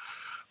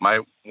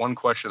 My one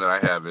question that I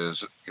have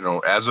is,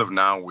 as of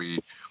now, we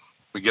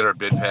get our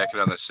bid packet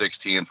on the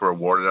 16th. We're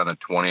awarded on the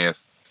 20th.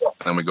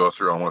 And we go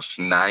through almost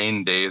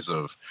 9 days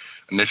of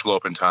initial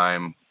open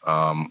time,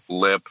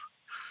 LIP,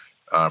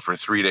 for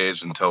 3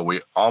 days until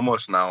the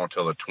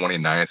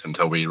 29th,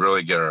 until we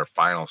really get our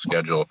final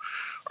schedule.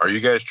 Are you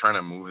guys trying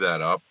to move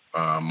that up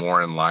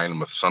more in line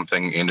with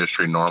something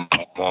industry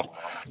normal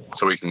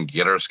so we can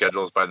get our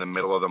schedules by the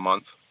middle of the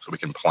month so we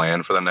can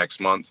plan for the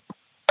next month?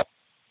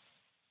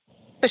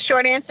 The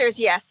short answer is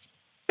yes.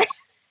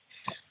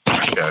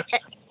 Okay.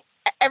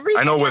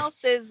 Everything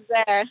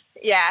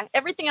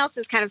else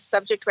is kind of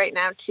subject right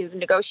now to the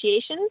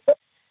negotiations.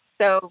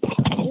 So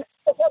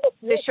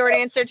the short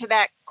answer to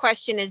that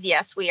question is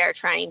yes, we are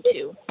trying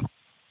to.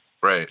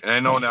 Right. And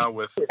I know now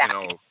with,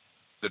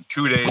 the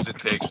 2 days it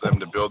takes them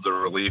to build the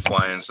relief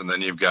lines, and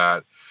then you've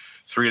got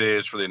 3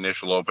 days for the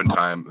initial open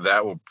time,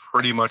 that will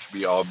pretty much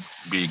be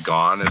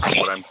gone is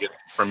what I'm getting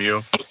from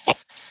you.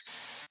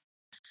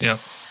 Yeah.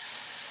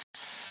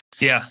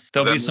 Yeah.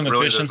 There'll be some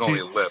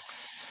efficiencies.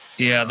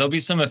 Yeah, there'll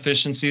be some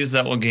efficiencies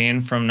that we'll gain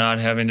from not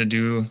having to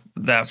do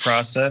that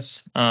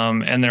process.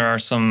 And there are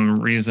some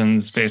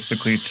reasons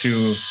basically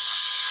to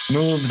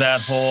move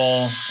that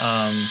whole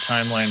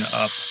timeline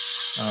up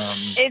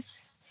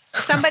Is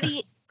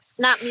somebody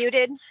not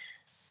muted?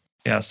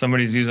 Yeah,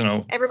 somebody's using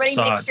a Everybody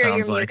saw, make it sure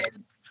you're sounds like.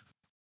 muted.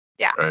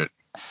 Yeah. Right.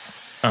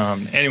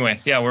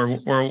 Anyway, yeah,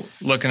 we're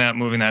looking at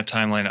moving that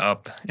timeline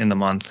up in the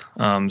month,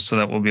 so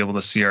that we'll be able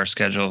to see our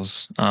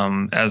schedules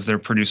as they're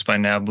produced by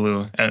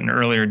NABLU at an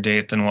earlier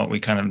date than what we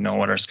kind of know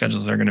what our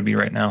schedules are going to be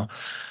right now.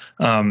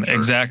 Sure.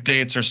 Exact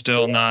dates are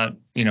still not,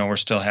 we're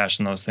still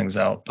hashing those things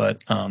out,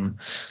 but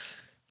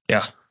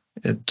yeah,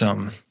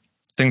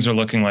 things are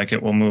looking like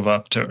it will move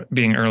up to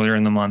being earlier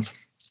in the month.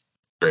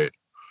 Great.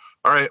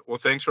 All right. Well,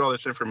 thanks for all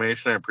this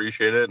information. I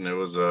appreciate it, and it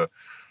was a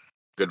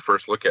good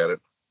first look at it.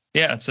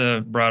 Yeah, it's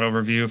a broad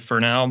overview for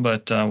now,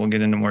 but we'll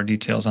get into more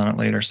details on it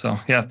later. So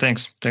yeah,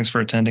 thanks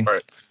for attending. All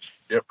right.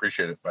 Yeah,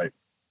 appreciate it. Bye.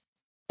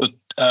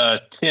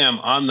 Tim,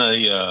 on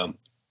the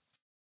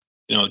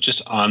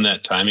just on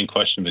that timing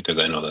question, because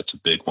I know that's a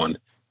big one.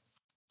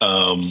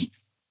 Well,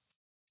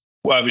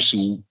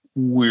 obviously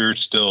we're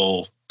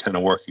still kind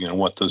of working on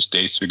what those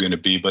dates are going to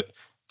be, but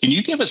can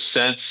you give a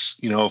sense,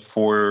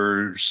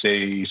 for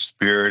say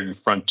Spirit and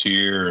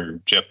Frontier or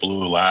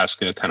JetBlue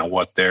Alaska, kind of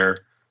what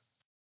their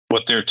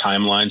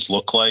timelines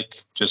look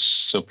like,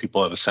 just so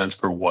people have a sense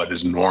for what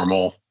is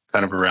normal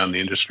kind of around the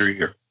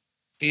industry? Or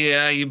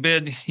Yeah, you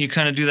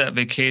kind of do that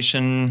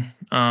vacation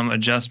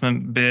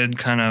adjustment bid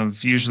kind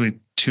of usually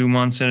 2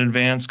 months in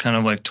advance, kind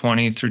of like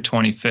 20 through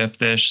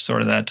 25th-ish,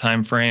 sort of that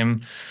time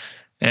frame.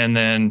 And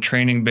then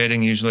training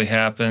bidding usually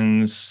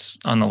happens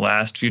on the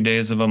last few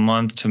days of a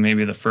month to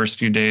maybe the first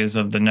few days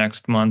of the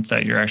next month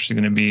that you're actually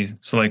going to be.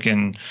 So like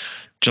in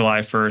July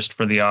 1st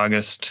for the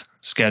August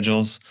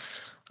schedules.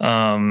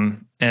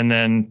 And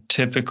then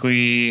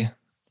typically,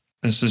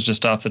 this is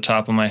just off the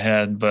top of my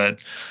head,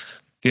 but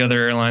the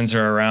other airlines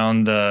are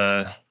around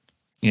the,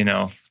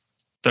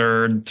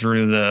 3rd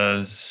through the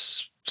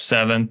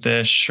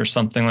 7th-ish or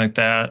something like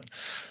that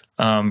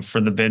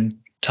for the bid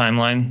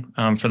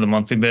timeline for the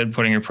monthly bid,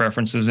 putting your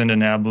preferences into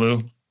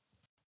NABLU.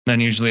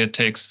 Then usually it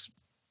takes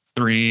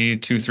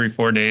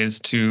 4 days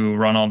to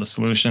run all the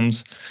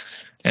solutions.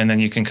 And then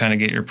you can kind of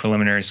get your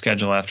preliminary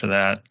schedule after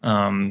that,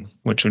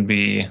 which would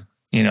be,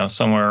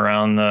 somewhere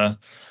around the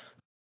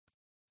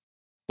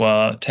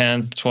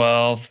 10th,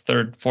 12th,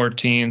 3rd,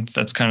 14th.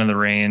 That's kind of the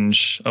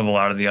range of a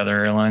lot of the other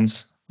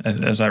airlines,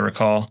 as I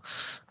recall.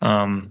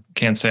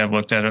 Can't say I've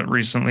looked at it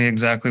recently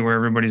exactly where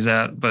everybody's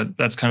at, but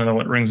that's kind of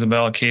what rings a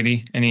bell.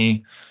 Katie,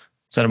 is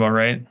that about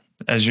right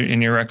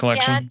in your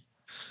recollection? Yeah,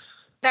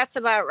 that's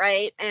about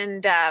right.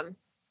 And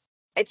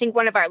I think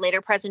one of our later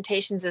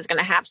presentations is going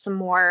to have some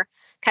more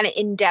kind of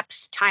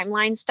in-depth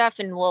timeline stuff,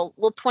 and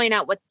we'll point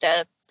out what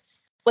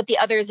the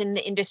others in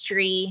the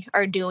industry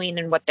are doing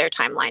and what their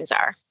timelines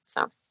are.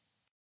 So.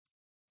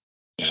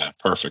 Yeah,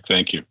 perfect.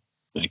 Thank you.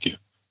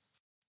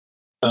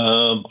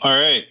 All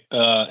right.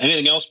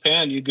 Anything else,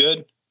 Pan? You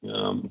good?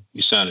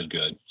 You sounded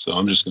good, so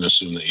I'm just going to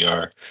assume that you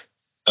are.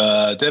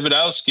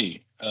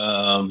 Davidowski,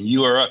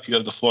 you are up. You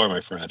have the floor,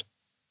 my friend.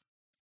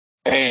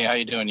 Hey, how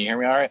you doing? You hear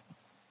me all right?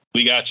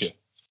 We got you.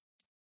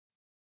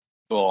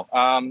 Cool.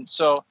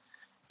 So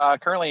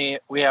currently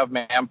we have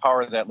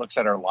manpower that looks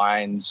at our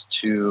lines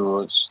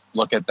to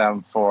look at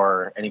them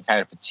for any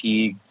kind of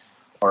fatigue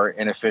or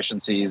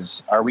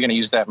inefficiencies. Are we going to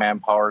use that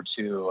manpower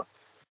to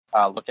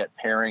look at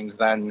pairings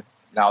then,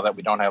 now that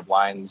we don't have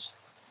lines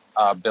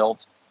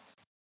built?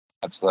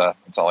 That's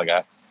all I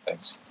got.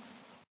 Thanks.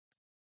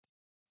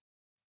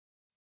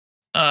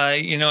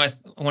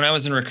 When I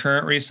was in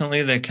Recurrent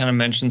recently, they kind of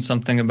mentioned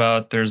something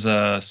about there's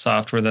a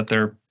software that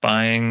they're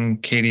buying.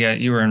 Katie,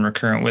 you were in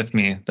Recurrent with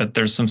me, that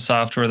there's some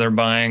software they're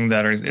buying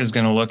that is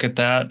going to look at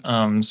that,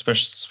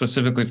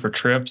 specifically for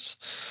trips.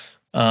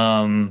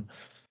 The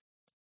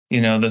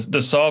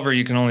solver,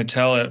 you can only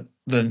tell it,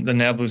 the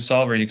NABLU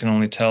solver, you can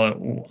only tell it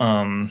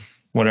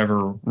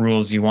whatever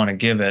rules you want to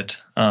give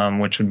it,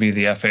 which would be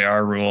the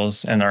FAR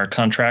rules and our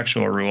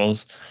contractual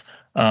rules.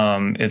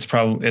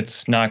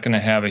 It's not going to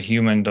have a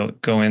human to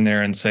go in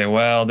there and say,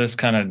 well, this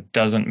kind of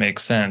doesn't make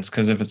sense,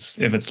 because if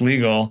it's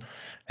legal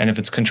and if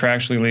it's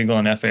contractually legal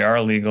and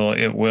FAR legal,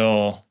 it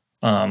will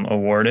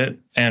award it,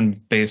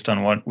 and based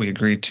on what we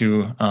agree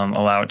to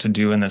allow it to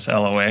do in this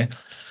LOA.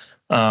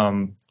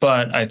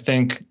 But I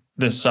think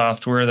this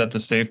software that the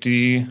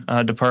safety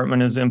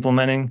department is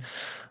implementing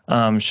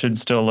should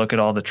still look at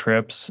all the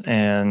trips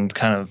and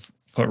kind of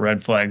put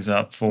red flags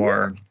up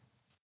for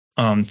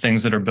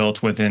things that are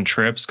built within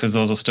trips, because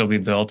those will still be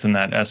built in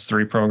that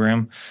S3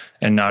 program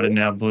and not in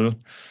NABLU.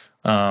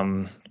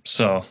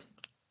 So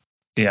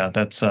yeah,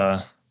 that's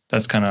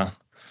kind of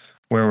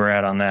where we're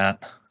at on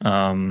that.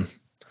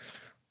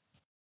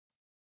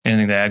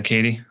 Anything to add,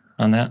 Katie,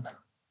 on that?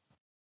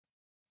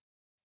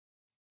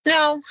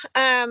 No,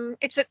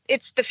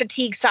 it's the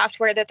fatigue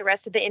software that the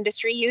rest of the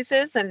industry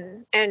uses,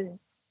 and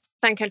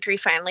Sun Country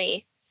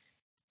finally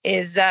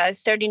is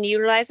starting to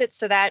utilize it,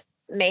 so that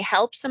may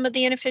help some of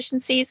the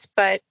inefficiencies,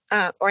 but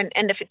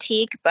and the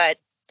fatigue, but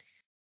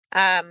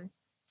that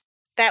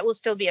will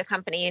still be a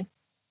company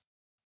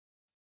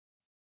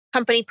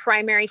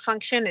primary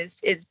function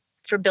is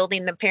for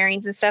building the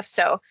pairings and stuff.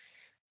 So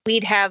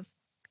we'd have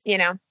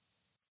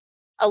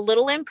a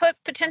little input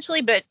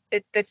potentially, but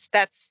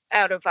that's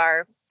out of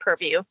our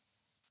purview.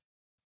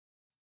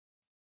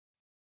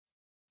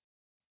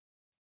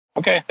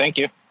 Okay, thank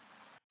you.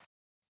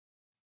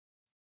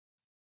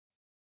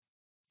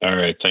 All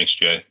right, thanks,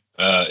 Jay.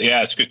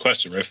 Yeah, it's a good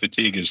question. Right,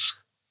 fatigue is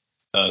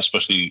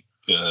especially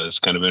it's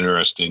kind of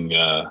interesting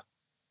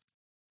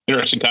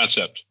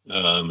concept.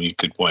 You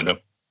could wind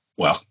up,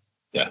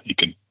 you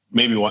could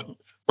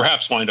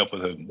perhaps wind up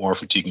with a more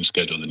fatiguing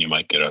schedule than you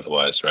might get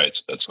otherwise, right?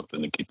 So that's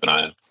something to keep an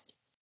eye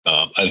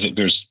on.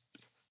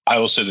 I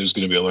will say there's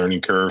going to be a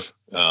learning curve.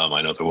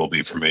 I know there will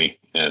be for me,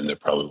 and there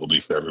probably will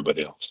be for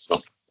everybody else.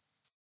 So,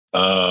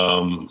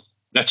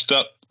 next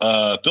up,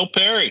 Bill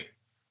Perry.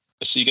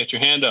 I see you got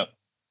your hand up.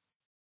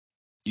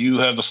 You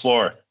have the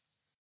floor.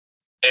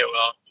 Hey,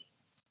 well,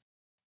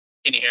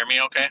 can you hear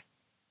me okay?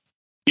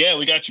 Yeah,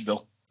 we got you,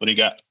 Bill. What do you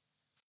got?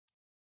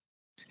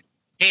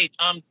 Hey,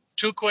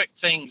 two quick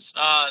things.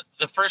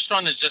 The first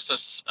one is just a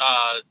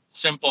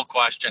simple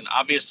question.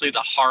 Obviously,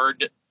 the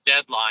hard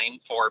deadline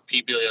for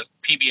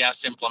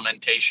PBS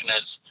implementation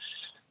is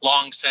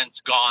long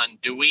since gone.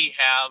 Do we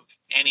have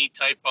any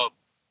type of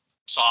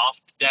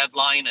soft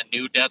deadline, a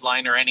new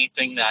deadline, or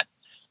anything that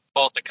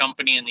both the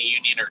company and the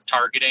union are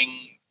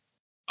targeting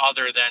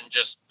other than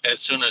just as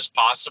soon as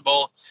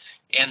possible?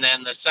 And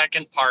then the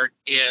second part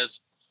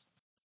is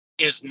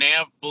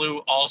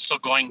NavBlue also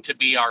going to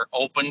be our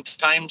open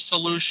time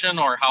solution,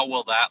 or how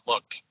will that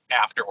look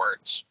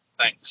afterwards?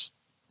 Thanks.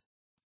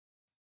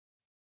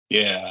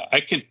 Yeah,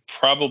 I could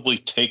probably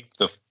take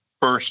the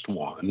first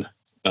one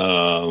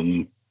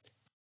in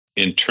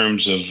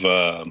terms of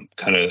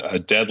kind of a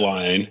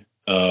deadline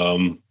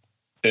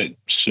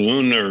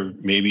soon, or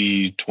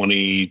maybe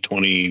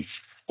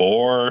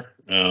 2024.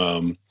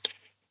 So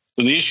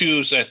the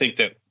issues, I think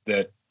that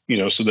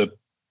so the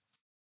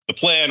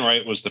plan,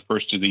 right, was the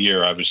first of the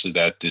year. Obviously,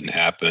 that didn't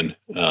happen.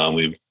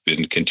 We've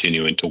been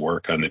continuing to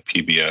work on the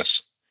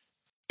PBS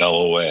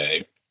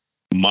LOA.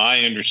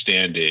 My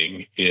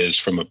understanding is,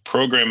 from a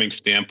programming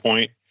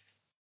standpoint,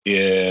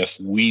 if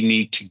we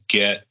need to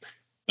get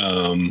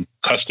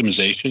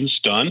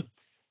customizations done,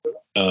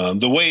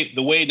 the way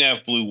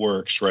NavBlue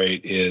works,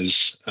 right,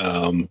 is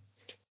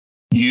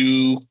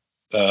you,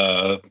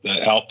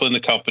 Alpha and the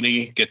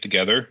company get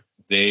together.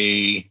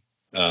 They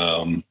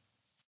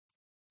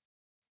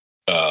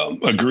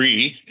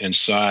agree and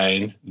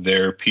sign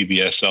their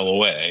PBS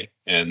LOA,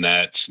 and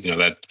that's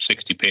that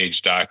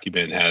 60-page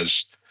document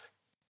has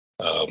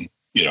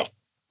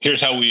here's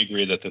how we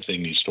agree that the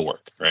thing needs to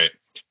work, right?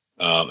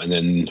 And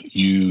then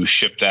you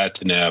ship that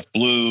to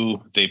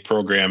NavBlue. They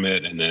program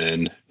it, and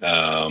then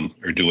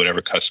or do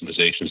whatever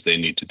customizations they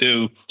need to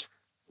do.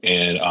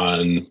 And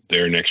on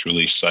their next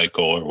release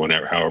cycle, or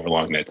however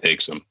long that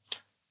takes them,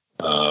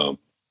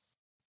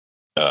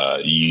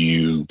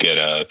 you get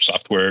a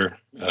software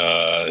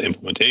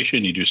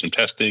implementation. You do some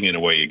testing, and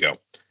away you go.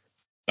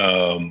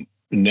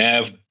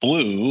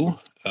 NavBlue,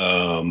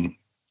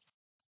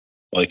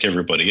 like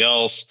everybody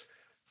else,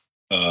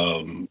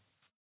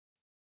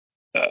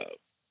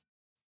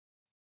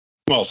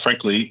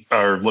 frankly,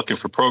 are looking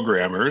for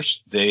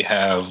programmers. They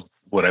have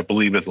what I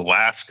believe is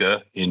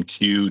Alaska in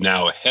queue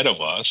now ahead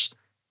of us.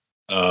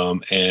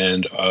 And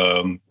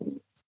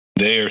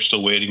they are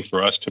still waiting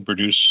for us to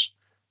produce,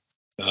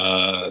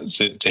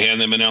 to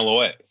hand them an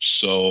LOA.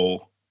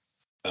 So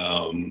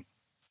in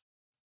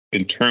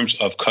terms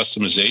of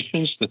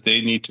customizations that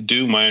they need to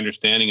do, my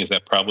understanding is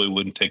that probably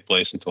wouldn't take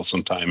place until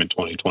sometime in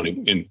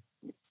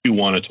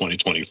Q1 of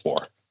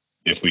 2024,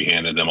 if we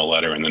handed them a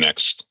letter in the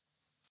next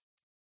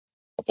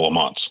couple of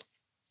months.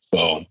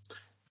 So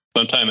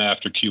sometime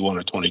after Q1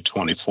 of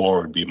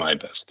 2024 would be my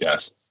best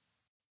guess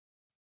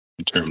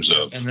in terms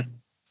of. Go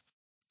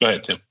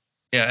ahead, Tim.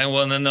 Yeah,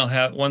 and then they'll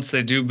have, once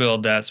they do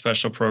build that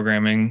special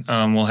programming,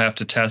 we'll have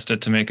to test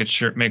it to make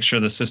sure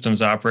the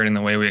system's operating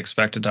the way we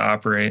expect it to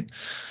operate.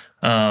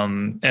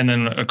 And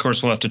then, of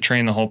course, we'll have to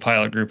train the whole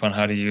pilot group on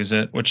how to use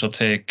it, which will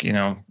take,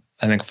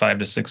 I think 5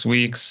 to 6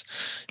 weeks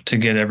to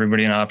get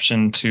everybody an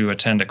option to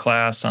attend a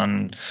class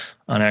on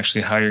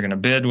actually how you're going to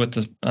bid with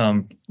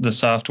the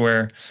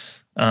software.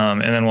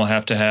 And then we'll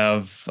have to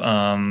have,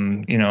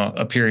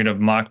 a period of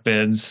mock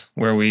bids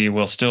where we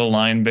will still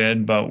line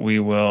bid, but we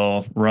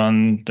will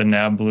run the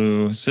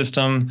NavBlue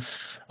system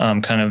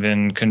kind of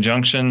in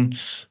conjunction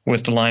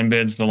with the line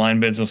bids. The line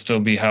bids will still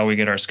be how we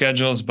get our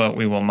schedules, but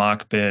we will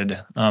mock bid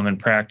and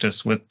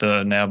practice with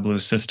the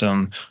NavBlue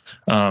system.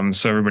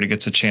 So everybody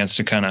gets a chance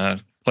to kind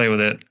of play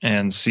with it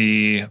and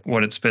see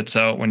what it spits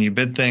out when you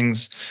bid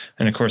things.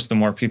 And of course, the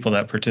more people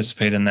that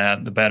participate in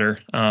that, the better.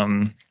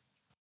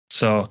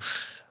 So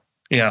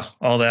yeah,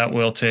 all that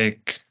will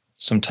take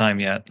some time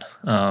yet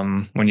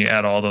when you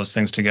add all those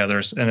things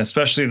together, and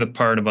especially the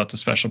part about the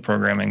special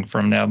programming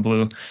from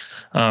NavBlue,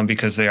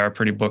 because they are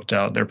pretty booked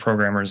out. Their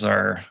programmers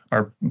are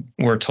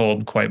we're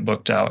told, quite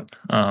booked out.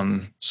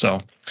 So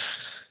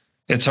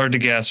it's hard to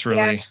guess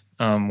really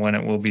when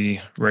it will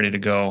be ready to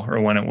go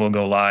or when it will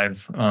go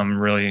live.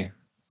 Really,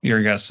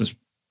 your guess is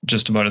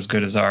just about as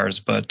good as ours,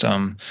 but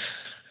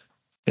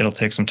it'll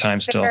take some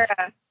time still.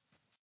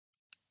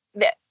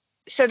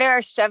 So there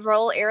are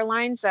several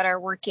airlines that are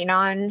working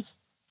on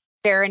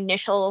their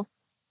initial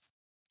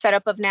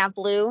setup of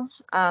NavBlue.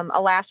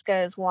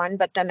 Alaska is one,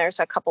 but then there's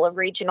a couple of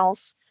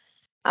regionals.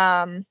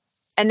 And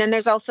then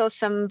there's also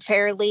some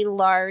fairly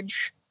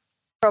large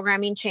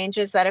programming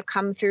changes that have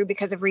come through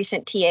because of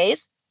recent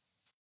TAs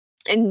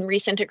and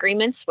recent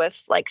agreements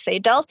with, like, say,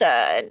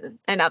 Delta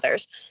and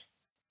others.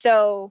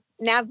 So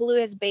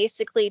NavBlue has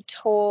basically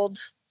told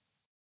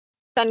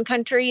Sun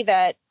Country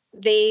that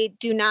they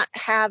do not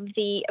have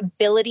the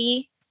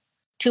ability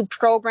to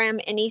program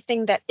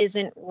anything that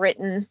isn't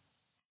written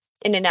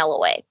in an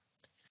LOA.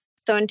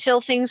 So until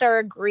things are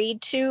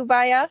agreed to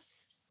by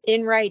us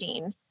in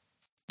writing,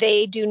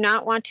 they do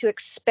not want to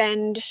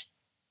expend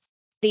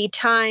the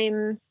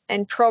time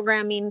and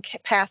programming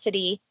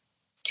capacity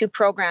to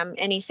program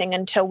anything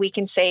until we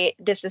can say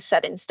this is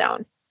set in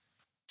stone.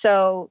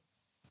 So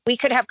we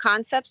could have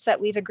concepts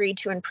that we've agreed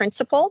to in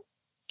principle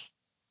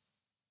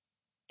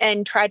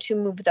and try to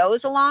move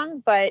those along,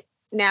 but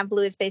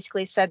NavBlue has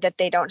basically said that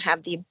they don't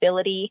have the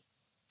ability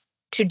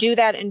to do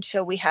that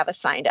until we have a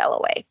signed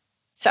LOA.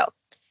 So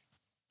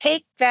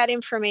take that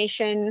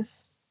information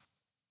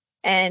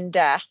and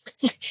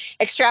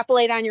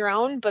extrapolate on your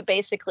own, but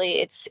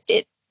basically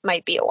it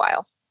might be a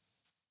while.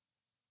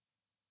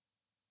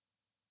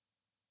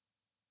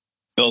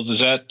 Bill, does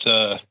that,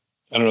 I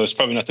don't know, it's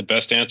probably not the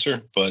best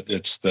answer, but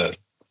it's the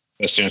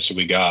best answer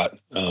we got.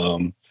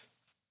 And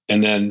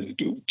then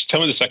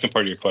tell me the second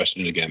part of your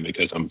question again,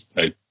 because I'm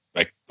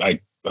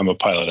a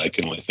pilot. I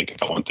can only think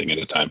about one thing at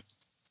a time.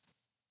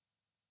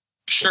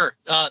 Sure.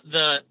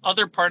 The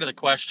other part of the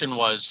question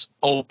was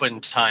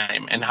open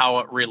time and how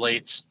it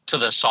relates to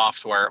the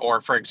software,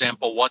 or, for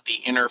example, what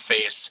the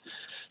interface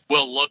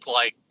will look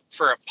like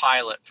for a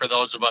pilot. For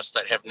those of us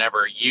that have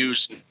never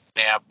used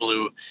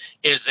NavBlue,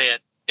 is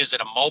it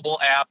a mobile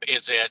app?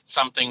 Is it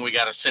something we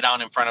got to sit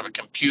down in front of a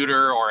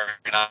computer or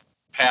an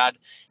iPad?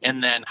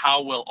 And then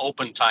how will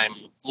open time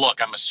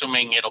look? I'm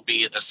assuming it'll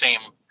be the same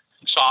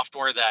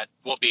software that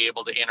will be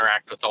able to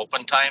interact with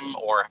open time,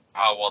 or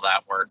how will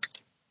that work?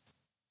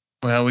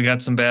 Well, we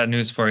got some bad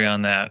news for you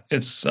on that.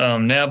 It's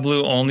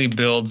NavBlue only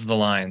builds the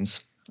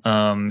lines.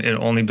 It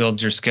only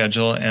builds your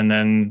schedule, and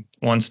then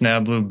once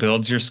NavBlue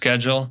builds your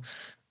schedule,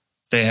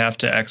 they have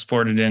to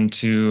export it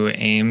into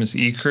AIMS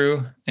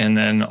eCrew, and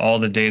then all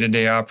the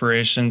day-to-day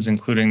operations,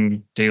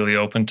 including daily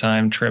open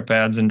time, trip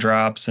adds and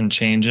drops and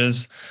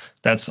changes,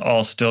 that's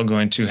all still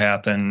going to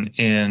happen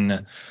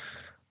in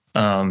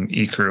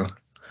eCrew,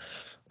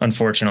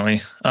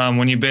 unfortunately.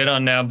 When you bid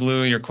on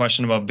NavBlue, your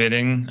question about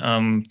bidding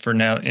in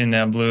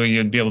NavBlue,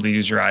 you'd be able to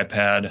use your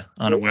iPad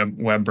on a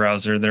web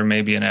browser. There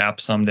may be an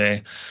app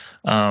someday,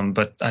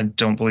 but I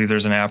don't believe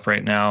there's an app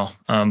right now.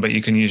 But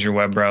you can use your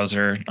web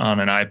browser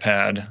on an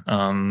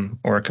iPad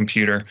or a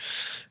computer,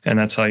 and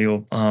that's how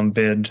you'll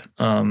bid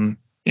in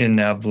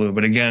NavBlue.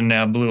 But again,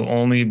 NavBlue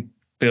only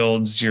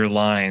builds your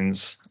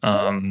lines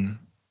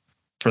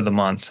for the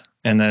month,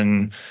 and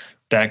then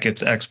that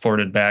gets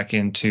exported back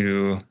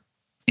into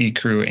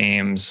eCrew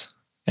AIMS,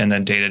 and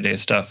then day-to-day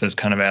stuff is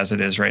kind of as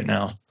it is right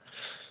now,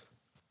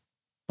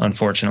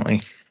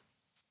 unfortunately.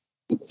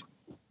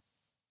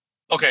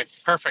 Okay,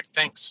 perfect.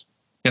 Thanks.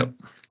 Yep.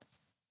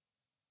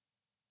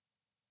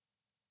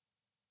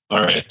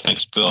 All right.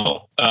 Thanks,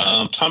 Bill.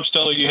 Tom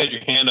Steller, you had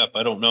your hand up.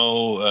 I don't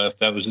know if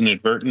that was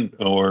inadvertent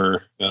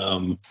or.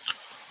 No,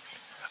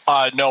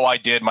 I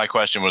did. My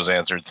question was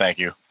answered. Thank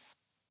you.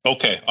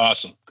 Okay.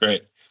 Awesome.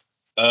 Great.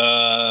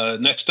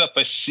 Next up,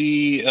 I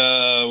see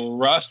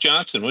Ross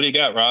Johnson. What do you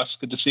got, Ross?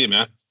 Good to see you,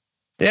 man.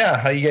 Yeah.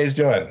 How you guys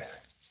doing?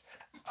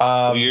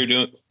 What you're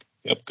doing?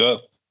 Yep. Go.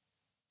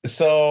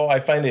 So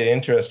I find it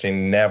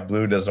interesting.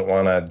 NavBlue doesn't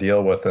want to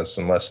deal with us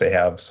unless they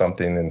have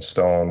something in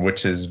stone,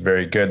 which is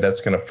very good.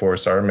 That's going to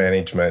force our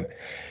management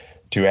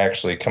to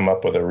actually come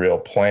up with a real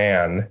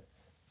plan,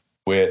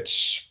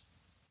 which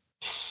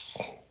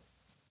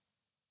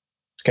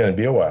it's going to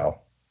be a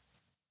while.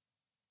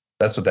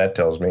 That's what that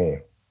tells me.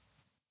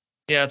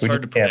 Yeah, it's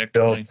hard to predict.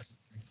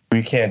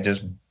 We can't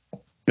just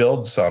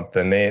build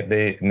something.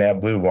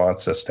 NavBlue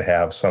wants us to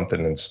have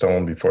something in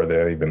stone before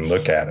they even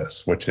look at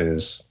us, which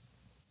is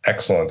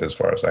excellent as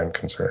far as I'm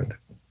concerned.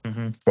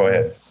 Mm-hmm. Go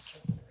ahead.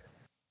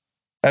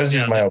 That was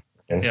just my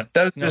opinion. Yeah.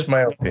 That was just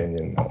my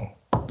opinion.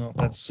 No,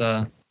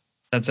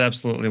 that's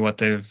absolutely what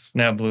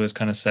NavBlue has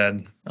kind of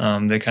said.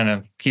 They kind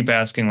of keep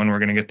asking when we're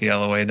going to get the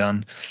LOA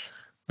done.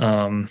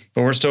 But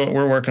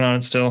we're working on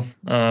it still.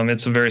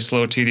 It's a very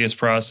slow, tedious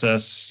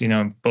process.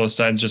 Both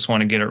sides just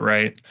want to get it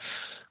right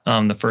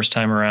the first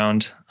time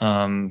around.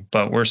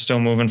 But we're still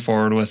moving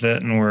forward with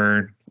it, and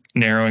we're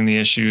narrowing the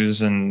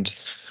issues, and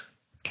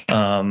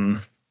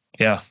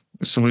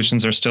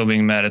solutions are still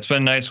being met. It's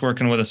been nice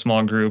working with a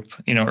small group.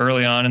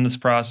 Early on in this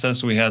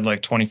process, we had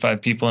like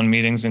 25 people in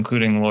meetings,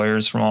 including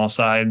lawyers from all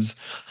sides,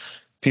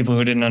 people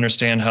who didn't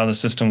understand how the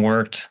system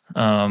worked.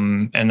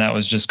 And that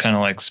was just kind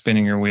of like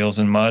spinning your wheels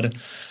in mud.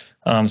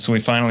 So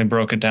we finally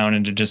broke it down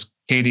into just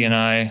Katie and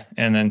I,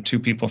 and then two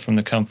people from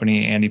the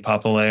company, Andy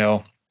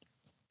Papaleo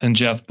and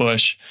Jeff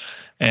Bush.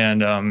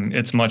 And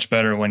it's much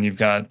better when you've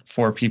got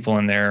 4 people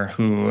in there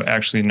who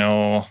actually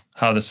know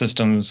how the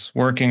system's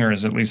working, or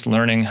is at least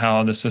learning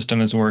how the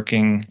system is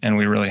working, and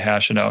we really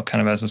hash it out kind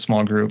of as a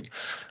small group.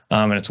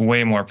 And it's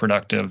way more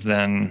productive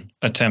than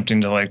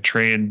attempting to like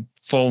trade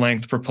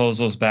full-length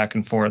proposals back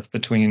and forth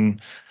between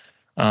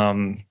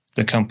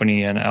the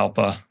company and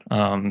Alpa.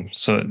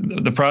 So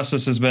the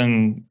process has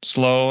been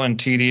slow and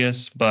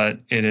tedious, but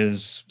it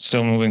is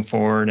still moving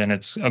forward, and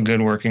it's a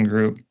good working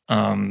group.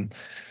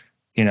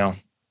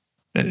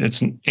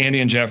 It's Andy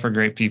and Jeff are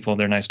great people.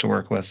 They're nice to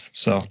work with.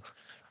 So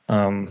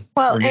we're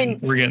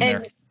getting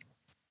there.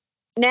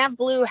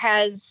 NavBlue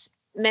has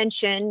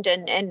mentioned,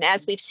 and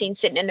as we've seen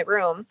sitting in the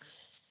room,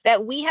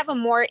 that we have a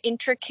more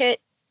intricate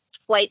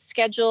flight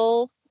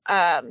schedule,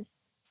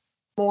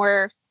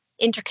 more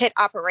intricate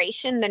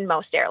operation than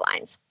most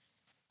airlines.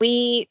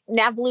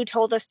 NavBlue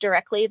told us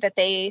directly that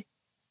they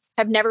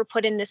have never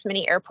put in this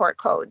many airport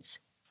codes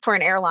for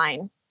an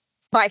airline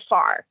by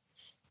far.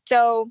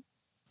 So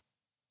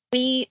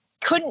we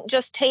couldn't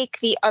just take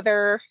the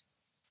other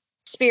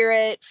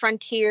Spirit,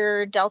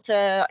 Frontier,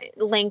 Delta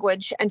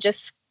language and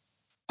just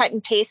cut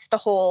and paste the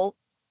whole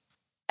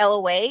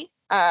LOA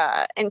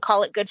and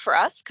call it good for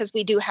us, because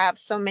we do have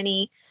so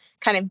many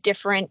kind of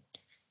different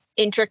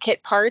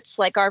intricate parts.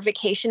 Like our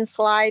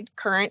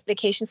current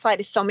vacation slide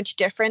is so much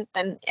different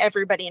than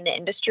everybody in the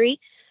industry.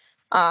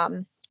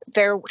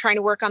 They're trying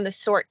to work on the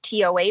sort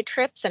TOA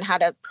trips and how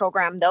to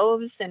program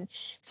those. And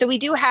so we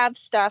do have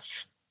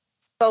stuff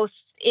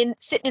both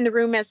sitting in the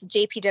room as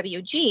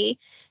JPWG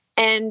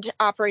and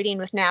operating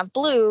with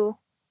NavBlue.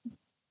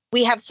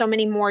 We have so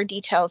many more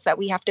details that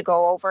we have to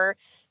go over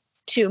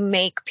to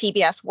make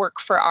PBS work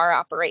for our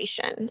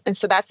operation. And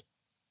so that's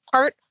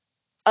part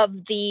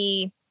of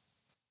the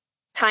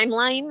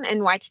timeline,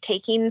 and why it's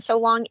taking so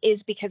long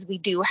is because we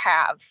do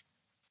have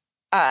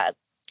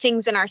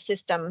things in our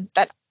system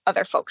that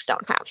other folks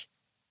don't have.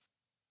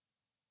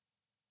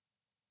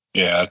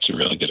 Yeah, that's a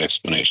really good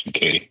explanation,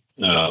 Katie.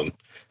 And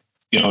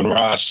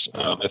Ross,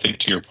 I think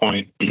to your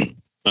point,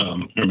 or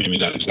maybe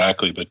not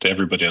exactly, but to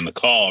everybody on the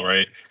call,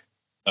 right?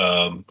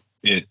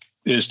 It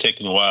is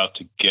taking a while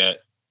to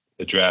get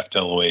the draft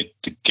LOA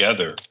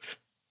together.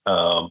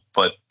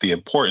 But the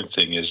important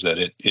thing is that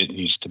it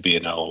needs to be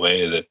an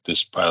LOA that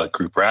this pilot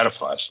group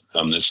ratifies.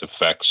 This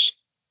affects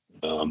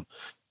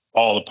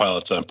all the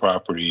pilots on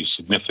property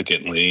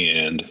significantly,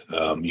 and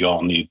you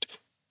all need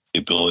the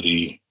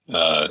ability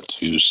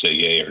to say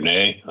yay or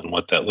nay on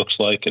what that looks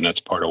like. And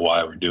that's part of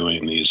why we're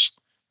doing these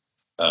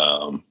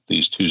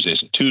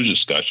Tuesdays at 2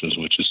 discussions,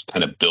 which is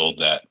kind of build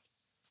a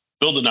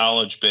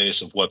knowledge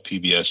base of what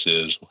PBS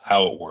is,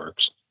 how it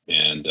works,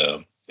 and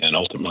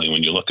ultimately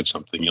when you look at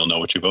something, you'll know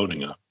what you're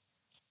voting on.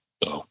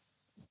 So,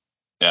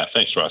 yeah,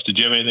 thanks, Ross. Did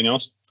you have anything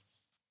else?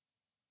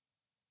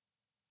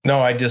 No,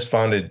 I just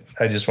wanted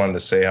to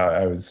say how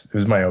it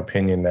was my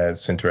opinion that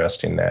it's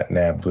interesting that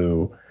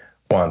NavBlue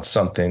wants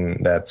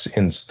something that's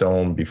in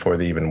stone before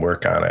they even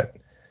work on it.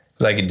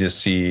 Because I could just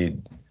see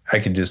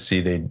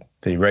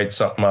they write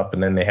something up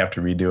and then they have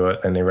to redo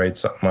it, and they write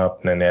something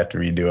up and then they have to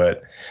redo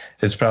it.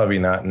 It's probably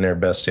not in their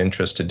best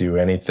interest to do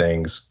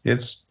anything.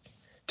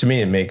 To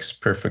me, it makes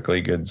perfectly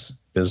good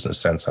business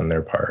sense on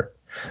their part.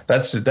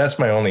 That's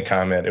my only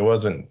comment. It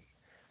wasn't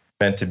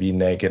meant to be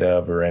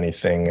negative or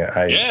anything.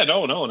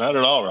 No, not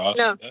at all, Ross.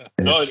 No,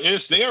 it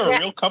is. They are a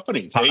real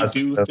company. They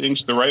do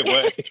things the right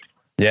way.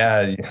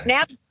 Yeah.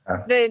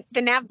 The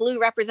NavBlue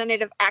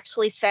representative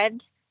actually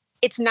said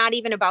it's not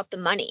even about the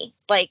money.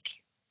 Like,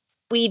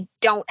 we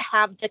don't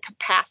have the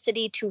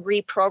capacity to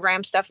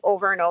reprogram stuff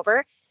over and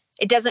over.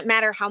 It doesn't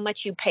matter how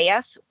much you pay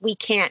us.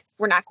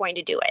 We're not going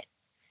to do it.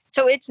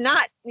 So it's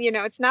not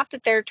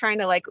that they're trying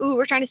to like, ooh,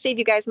 we're trying to save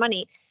you guys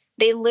money.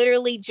 They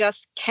literally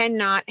just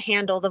cannot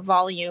handle the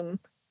volume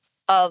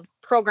of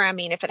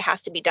programming if it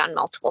has to be done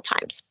multiple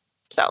times.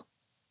 So.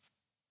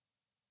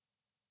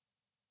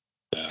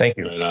 Thank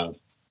you. Right.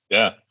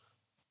 Yeah.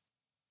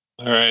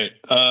 All right.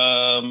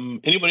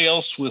 Anybody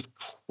else with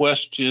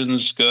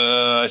questions?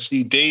 I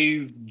see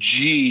Dave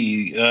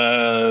G.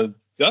 Gus,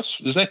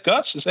 is that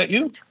Gus? Is that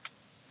you?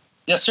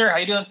 Yes, sir. How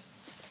you doing?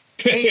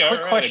 Hey,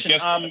 quick question.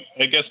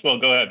 I guess. Well,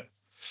 go ahead.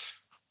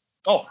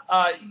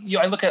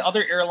 I look at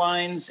other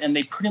airlines and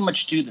they pretty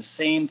much do the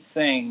same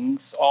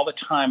things all the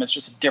time. It's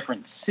just a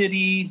different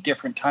city,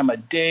 different time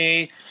of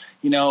day.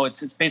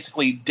 It's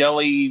basically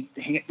deli,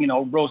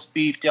 roast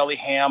beef, deli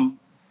ham,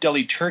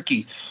 deli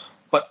turkey.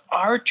 But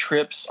our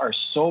trips are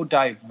so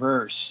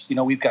diverse.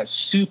 We've got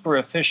super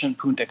efficient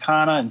Punta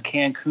Cana and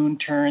Cancun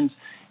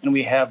turns, and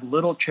we have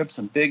little trips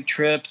and big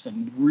trips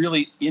and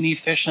really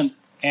inefficient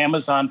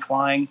Amazon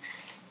flying.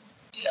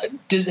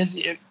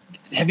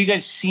 Have you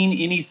guys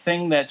seen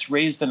anything that's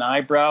raised an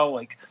eyebrow?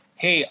 Like,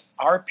 hey,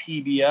 our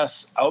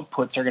PBS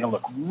outputs are going to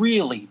look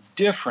really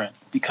different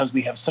because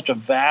we have such a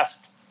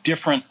vast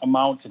different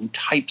amount and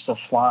types of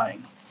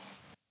flying.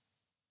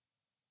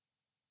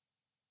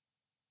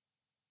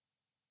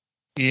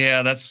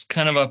 Yeah, that's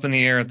kind of up in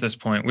the air at this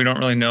point. We don't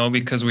really know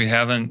because we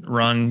haven't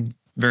run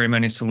very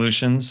many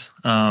solutions,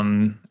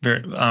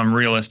 very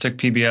realistic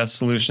PBS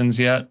solutions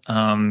yet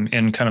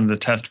in kind of the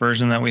test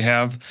version that we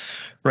have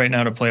right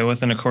now to play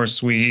with. And of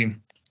course, we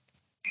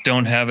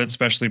don't have it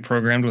specially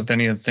programmed with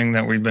any of the thing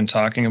that we've been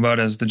talking about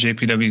as the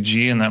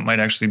JPWG, and that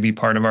might actually be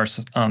part of our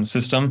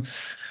system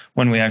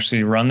when we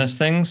actually run this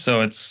thing.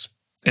 So it's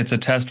a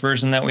test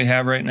version that we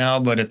have right now,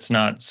 but it's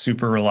not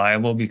super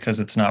reliable because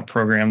it's not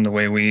programmed the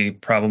way we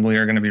probably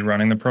are going to be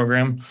running the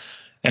program.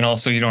 And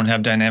also, you don't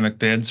have dynamic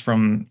bids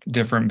from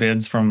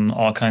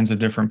all kinds of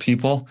different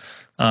people.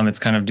 It's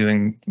kind of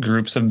doing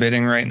groups of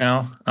bidding right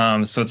now.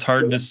 So it's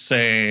hard to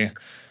say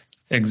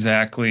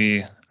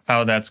exactly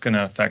how that's going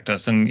to affect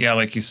us. And yeah,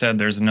 like you said,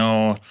 there's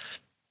no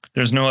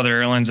other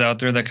airlines out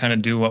there that kind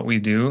of do what we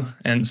do.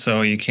 And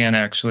so you can't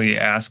actually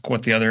ask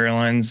what the other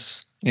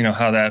airlines,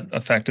 how that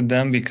affected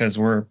them, because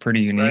we're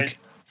pretty unique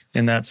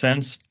in that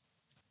sense.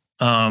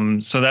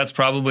 So that's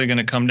probably going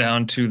to come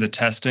down to the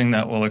testing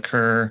that will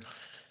occur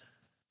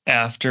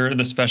after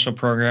the special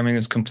programming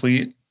is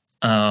complete,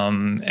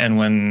 and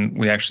when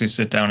we actually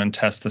sit down and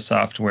test the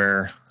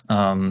software,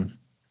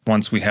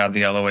 once we have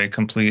the LOA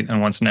complete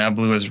and once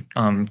NavBlue has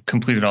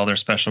completed all their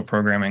special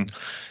programming.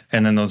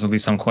 And then those will be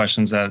some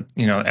questions that,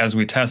 as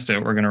we test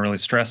it, we're going to really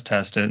stress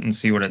test it and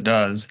see what it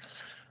does,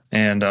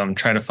 and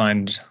try to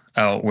find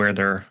out where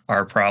there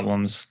are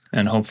problems.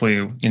 And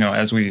hopefully,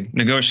 as we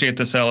negotiate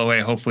this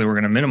LOA, hopefully we're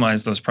going to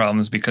minimize those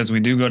problems, because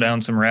we do go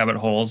down some rabbit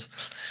holes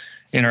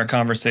in our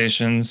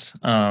conversations,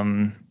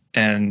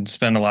 and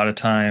spend a lot of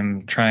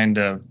time trying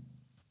to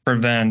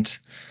prevent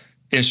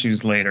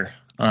issues later,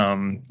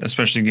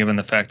 especially given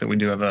the fact that we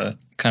do have a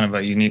kind of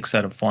a unique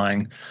set of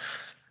flying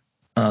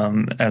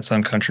at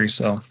Sun Country.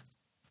 So.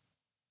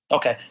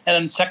 Okay. And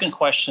then second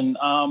question,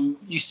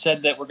 you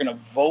said that we're going to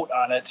vote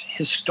on it.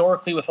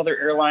 Historically, with other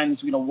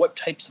airlines, what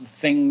types of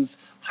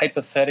things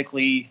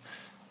hypothetically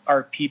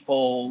are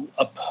people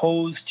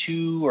opposed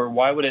to, or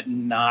why would it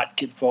not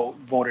get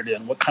voted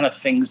in? What kind of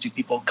things do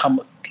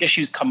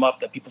issues come up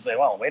that people say,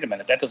 well, wait a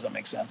minute, that doesn't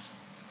make sense?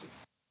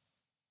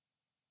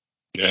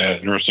 Yeah,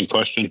 interesting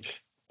question.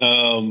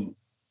 I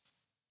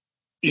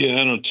don't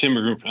know, Tim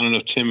or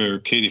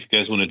Katie, if you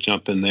guys want to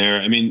jump in there.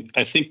 I mean,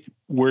 I think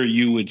where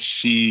you would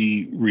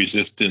see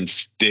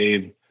resistance,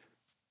 Dave,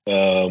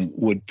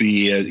 would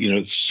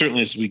be,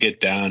 certainly as we get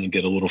down and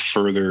get a little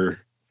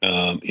further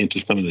into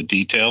some of the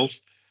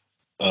details,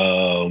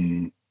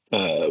 with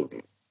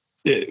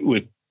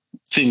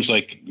things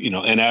like,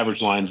 an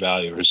average line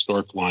value or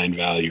historic line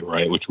value,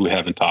 right, which we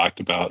haven't talked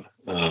about,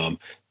 that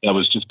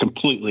was just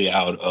completely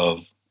out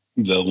of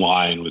the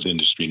line with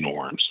industry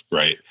norms,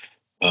 right?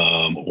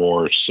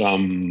 Or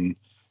some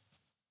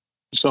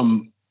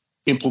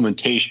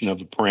implementation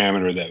of a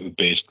parameter that would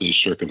basically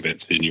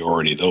circumvent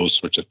seniority. Those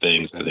sorts of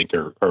things, I think,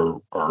 are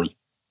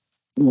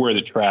where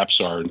the traps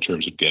are in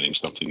terms of getting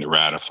something to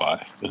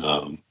ratify.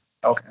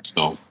 Okay.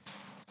 So. All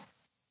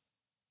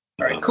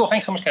right. Cool.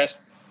 Thanks so much, guys.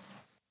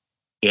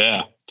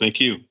 Yeah.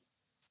 Thank you.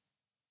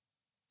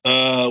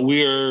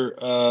 We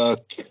are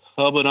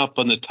coming up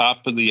on the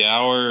top of the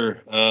hour.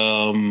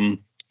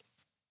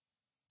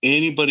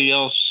 Anybody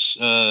else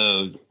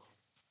on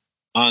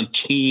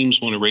Teams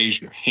want to raise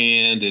your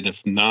hand? And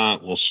if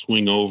not, we'll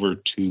swing over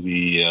to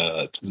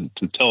the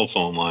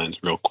telephone lines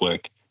real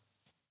quick.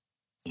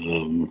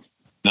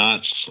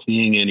 Not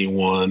seeing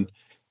anyone.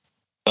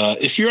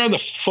 If you're on the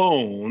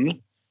phone,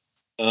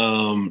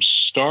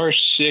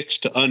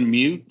 *6 to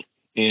unmute,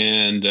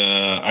 and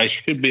I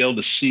should be able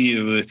to see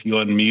you if you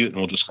unmute, and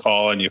we'll just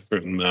call on you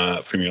from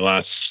your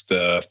last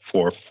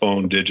 4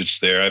 phone digits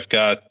there. I've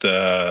got.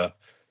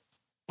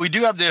 We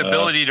do have the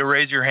ability to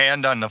raise your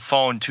hand on the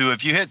phone too.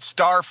 If you hit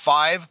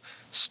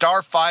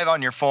 *5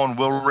 on your phone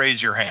will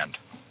raise your hand.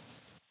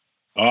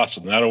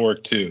 Awesome, that'll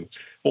work too.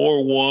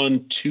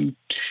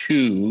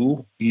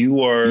 4122.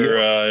 You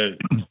are.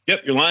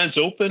 Yep, your line's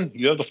open.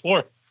 You have the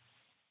floor.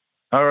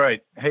 All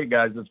right. Hey,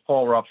 guys, it's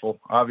Paul Ruffle,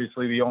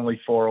 obviously the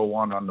only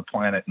 401 on the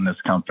planet in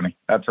this company.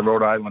 That's a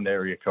Rhode Island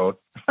area code.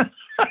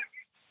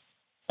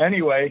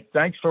 Anyway,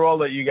 thanks for all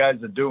that you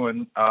guys are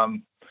doing.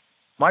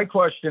 My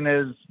question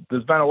is,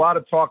 there's been a lot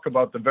of talk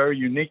about the very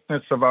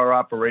uniqueness of our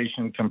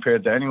operation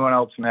compared to anyone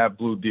else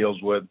NavBlue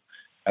deals with,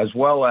 as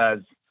well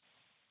as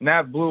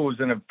NavBlue is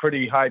in a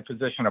pretty high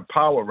position of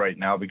power right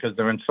now because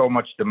they're in so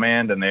much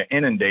demand and they're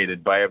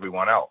inundated by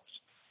everyone else.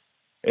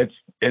 It's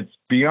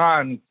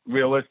beyond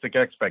realistic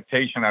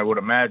expectation, I would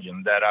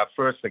imagine, that our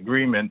first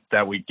agreement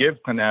that we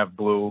give to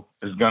NavBlue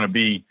is going to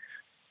be,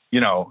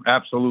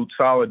 absolute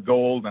solid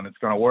gold and it's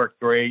going to work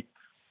great.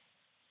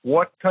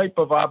 What type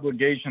of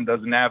obligation does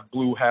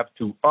NavBlue have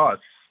to us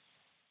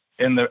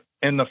in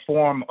the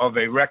form of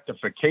a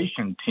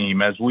rectification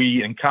team as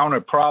we encounter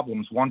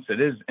problems once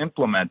it is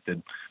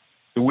implemented?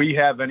 Do we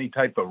have any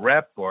type of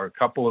rep or a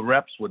couple of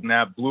reps with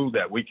NavBlue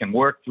that we can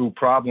work through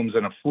problems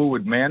in a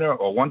fluid manner?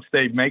 Or once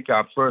they make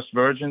our first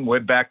version,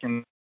 we're back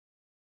in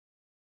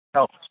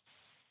help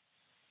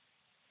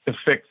to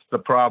fix the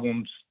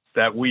problems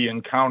that we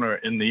encounter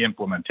in the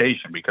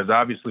implementation? Because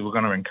obviously we're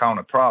going to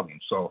encounter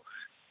problems. So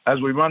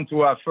as we run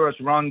through our first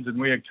runs and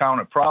we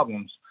encounter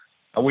problems,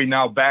 Are we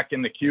now back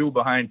in the queue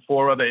behind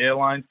 4 other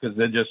airlines because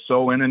they're just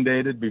so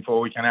inundated before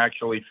we can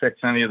actually fix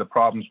any of the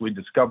problems we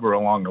discover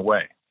along the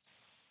way?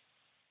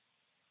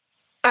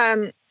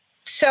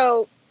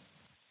 So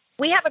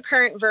we have a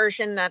current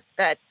version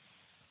that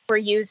we're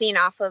using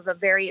off of a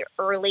very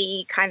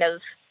early kind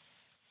of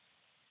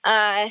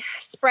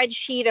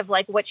spreadsheet of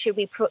like what should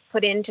we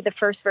put into the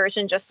first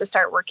version just to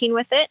start working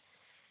with it.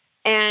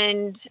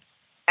 And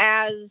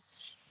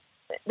as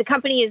the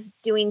company is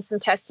doing some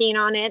testing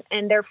on it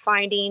and they're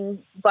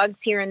finding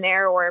bugs here and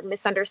there or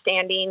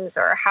misunderstandings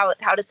or how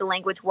does the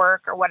language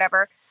work or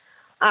whatever,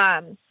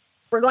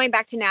 we're going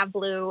back to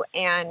NavBlue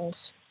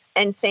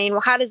and saying,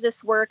 well, how does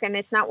this work? And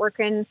it's not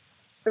working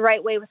the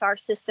right way with our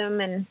system.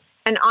 And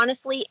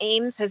honestly,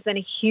 AIMS has been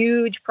a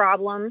huge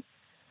problem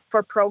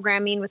for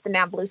programming with the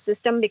NavBlue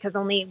system because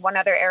only one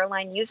other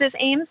airline uses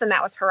AIMS, and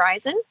that was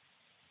Horizon.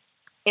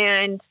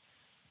 And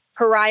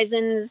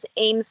Horizon's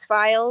AIMS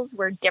files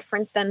were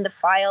different than the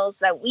files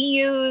that we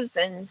use,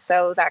 and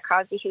so that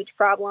caused a huge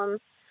problem.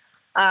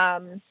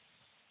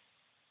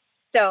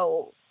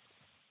 So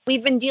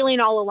we've been dealing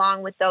all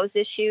along with those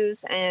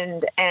issues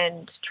and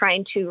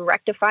trying to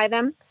rectify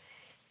them.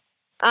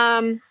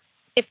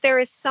 If there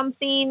is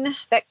something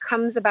that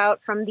comes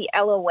about from the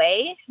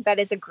LOA that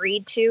is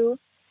agreed to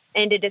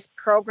and it is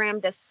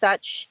programmed as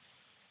such,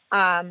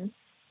 and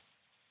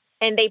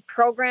they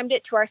programmed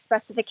it to our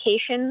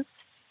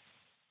specifications,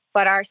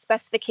 but our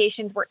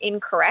specifications were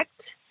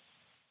incorrect,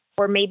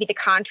 or maybe the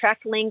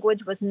contract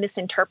language was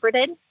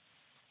misinterpreted,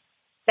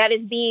 that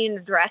is being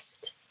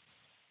addressed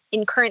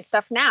in current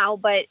stuff now,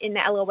 but in the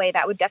LOA,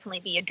 that would definitely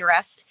be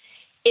addressed.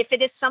 If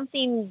it is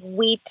something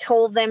we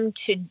told them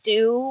to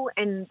do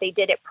and they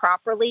did it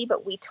properly,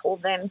 but we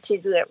told them to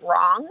do it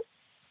wrong,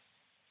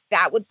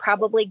 that would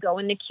probably go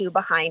in the queue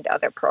behind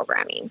other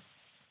programming.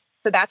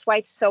 So that's why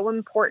it's so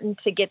important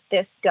to get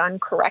this done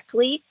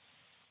correctly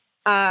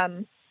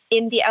in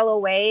the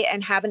LOA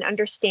and have an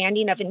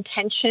understanding of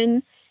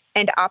intention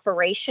and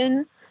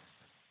operation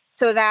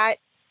so that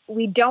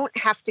we don't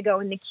have to go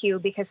in the queue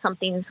because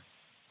something's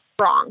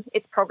wrong.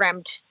 It's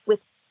programmed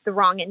with the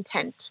wrong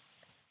intent.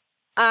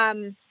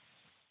 One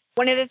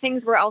of the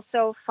things we're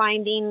also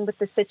finding with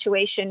the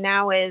situation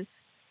now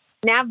is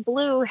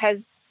NavBlue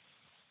has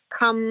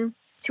come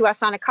to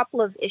us on a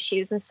couple of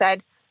issues and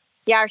said,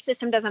 yeah, our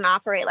system doesn't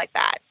operate like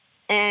that.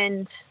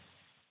 And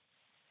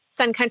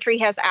Sun Country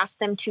has asked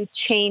them to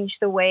change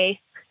the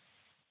way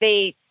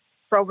they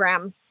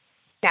program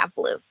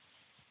NavBlue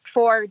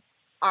for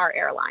our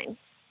airline.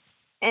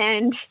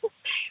 And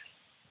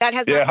that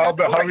has how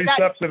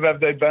receptive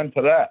have they been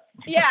to that?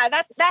 Yeah,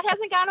 that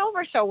hasn't gone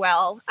over so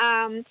well.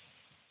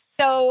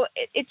 So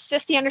it's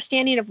just the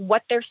understanding of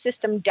what their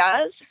system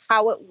does,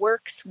 how it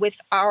works with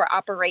our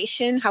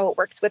operation, how it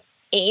works with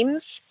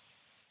AIMS,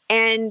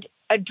 and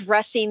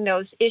addressing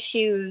those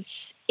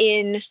issues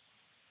in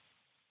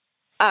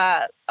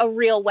a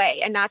real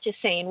way, and not just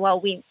saying,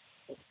 well,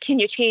 can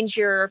you change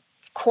your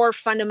core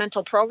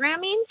fundamental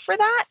programming for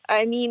that?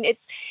 I mean,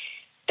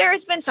 there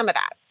has been some of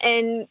that,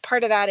 and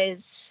part of that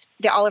is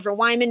the Oliver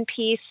Wyman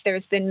piece.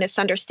 There's been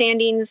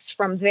misunderstandings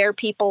from their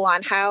people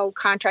on how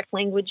contract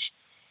language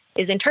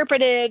is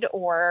interpreted,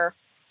 or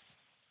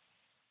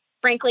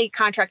frankly,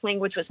 contract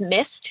language was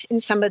missed in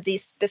some of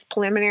this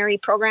preliminary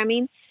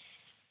programming.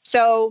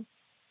 So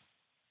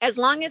as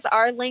long as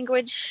our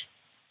language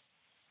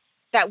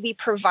that we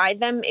provide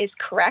them is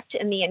correct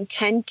and the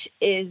intent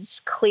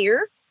is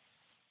clear,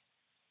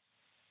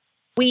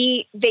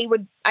 I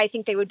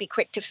think they would be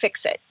quick to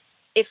fix it.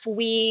 If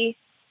we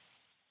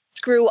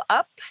screw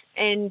up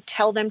and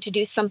tell them to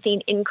do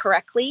something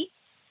incorrectly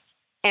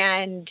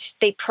and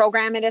they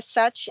program it as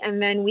such,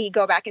 and then we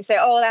go back and say,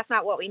 oh, that's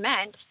not what we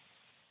meant,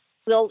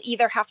 we'll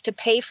either have to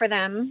pay for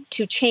them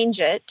to change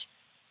it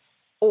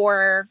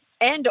or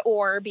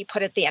be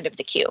put at the end of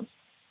the queue.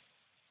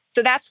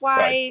 So that's why,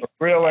 right.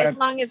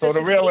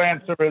 The real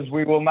answer is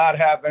we will not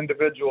have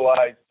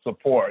individualized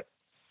support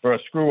for a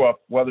screw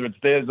up, whether it's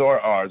theirs or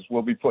ours.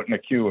 We'll be put in a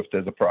queue if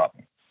there's a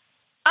problem.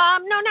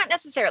 No, not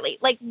necessarily.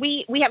 Like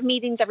we have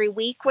meetings every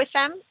week with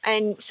them,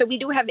 and so we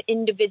do have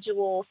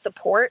individual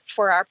support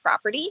for our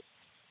property.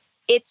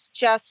 It's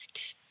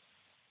just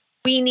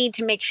we need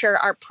to make sure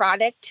our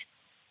product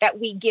that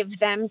we give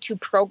them to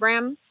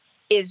program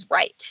is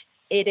right.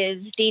 It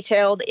is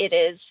detailed. It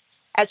is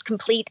as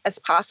complete as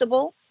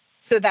possible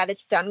so that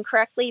it's done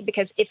correctly,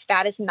 because if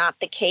that is not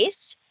the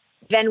case,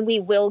 then we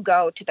will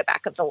go to the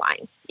back of the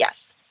line.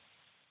 Yes.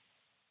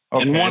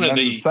 Okay, and one of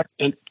the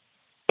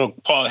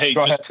Paul, hey,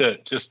 just to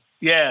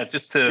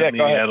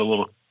maybe add a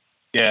little,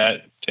 to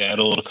add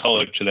a little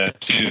color to that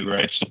too,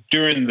 right? So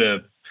during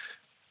the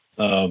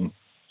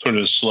sort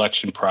of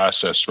selection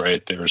process,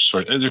 right, there's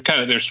sort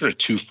of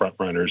two front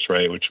runners,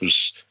 right, which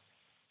was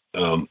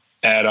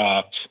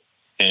AdOpt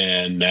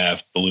and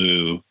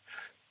NavBlue,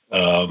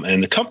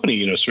 and the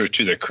company, sort of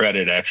to their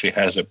credit, actually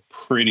has a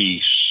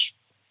pretty sort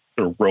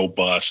of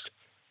robust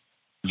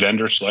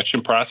vendor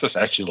selection process.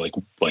 Actually,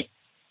 like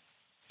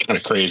kind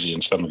of crazy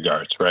in some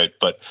regards, right?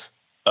 But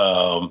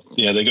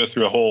they go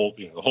through a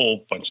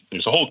whole bunch.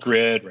 There's a whole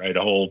grid, right?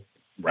 A whole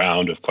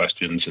round of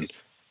questions. And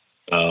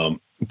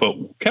but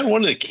kind of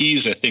one of the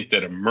keys I think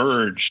that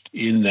emerged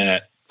in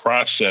that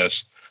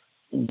process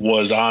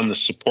was on the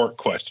support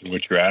question,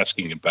 which you're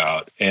asking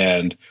about,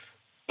 and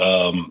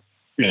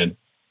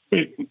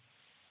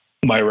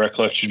my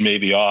recollection may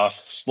be off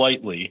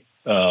slightly,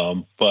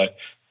 but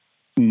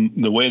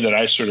the way that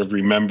I sort of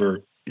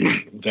remember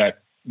that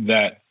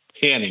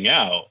panning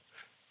out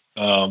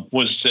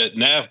was that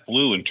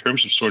NavBlue, in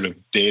terms of sort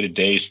of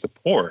day-to-day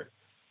support,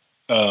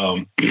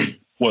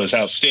 was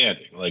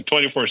outstanding. Like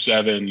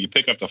 24/7, you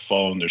pick up the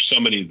phone, there's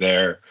somebody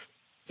there.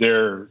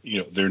 They're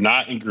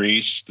not in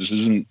Greece. This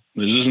isn't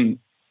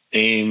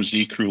Ames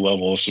eCrew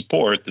level of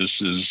support.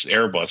 This is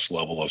Airbus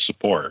level of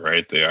support,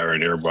 right? They are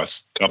an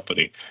Airbus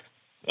company.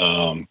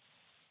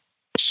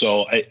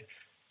 So I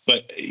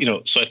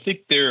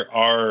think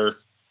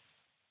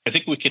I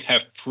think we can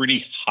have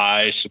pretty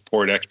high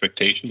support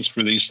expectations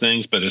for these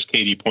things, but as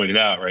Katie pointed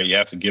out, right, you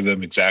have to give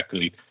them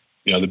exactly,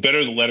 the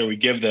better the letter we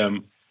give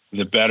them,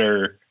 the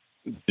better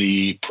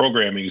the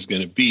programming is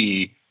going to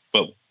be.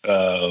 But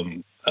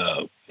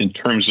in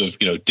terms of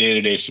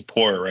day-to-day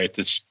support, right,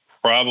 this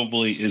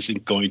probably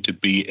isn't going to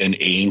be an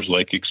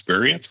Ames-like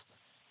experience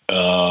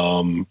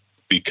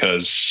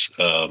because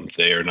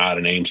they are not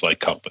an Ames-like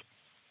company.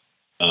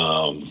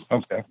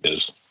 Okay.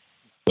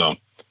 So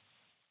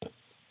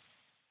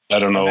I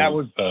don't know. That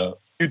was,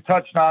 you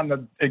touched on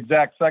the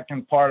exact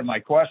second part of my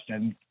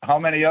question. How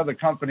many other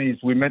companies,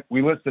 we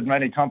listed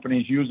many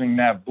companies using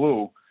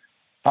NavBlue.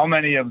 How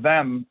many of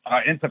them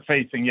are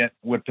interfacing it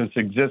with this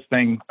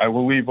existing, I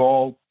will leave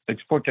all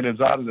explicatives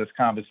out of this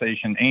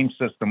conversation, AIM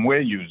system we're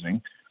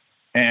using,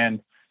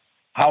 and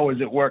how is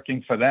it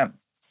working for them?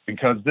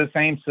 Because this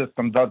AIM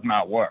system does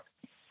not work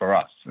for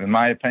us. In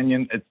my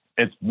opinion,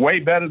 it's way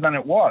better than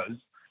it was.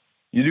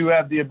 You do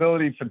have the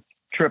ability for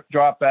trip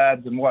drop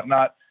ads and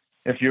whatnot.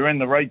 If you're in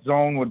the right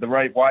zone with the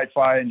right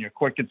Wi-Fi and you're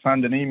quick at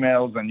sending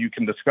emails, and you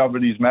can discover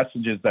these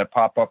messages that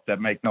pop up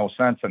that make no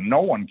sense and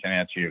no one can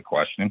answer your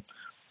question.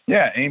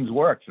 Yeah, Ames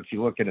works if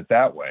you look at it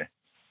that way.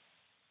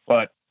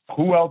 But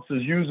who else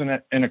is using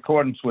it in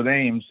accordance with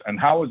Ames, and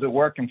how is it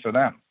working for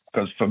them?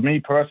 Because for me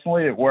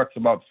personally, it works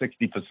about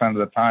 60% of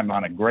the time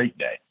on a great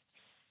day.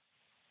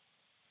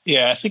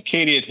 Yeah, I think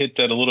Katie had hit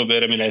that a little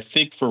bit. I mean, I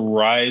think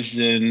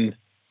Horizon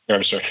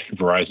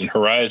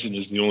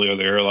is the only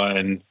other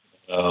airline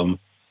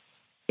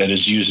that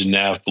is using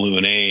NavBlue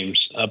and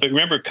Ames. But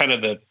remember, kind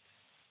of the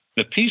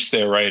piece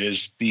there, right,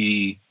 is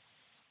the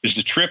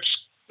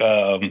trips.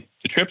 The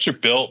trips are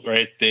built,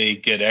 right? They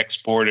get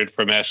exported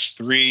from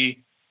S3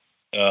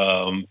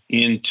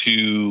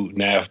 into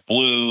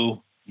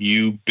NavBlue.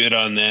 You bid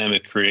on them,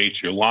 it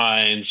creates your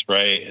lines,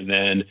 right? And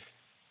then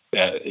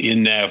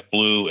in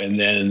NavBlue, and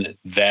then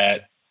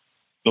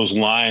those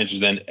lines are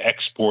then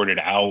exported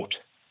out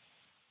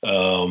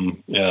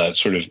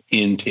sort of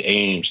into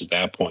Ames at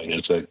that point.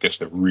 It's, I guess,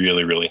 a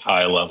really, really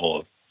high level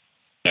of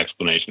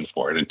explanation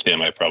for it. And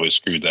Tim, I probably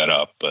screwed that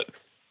up, but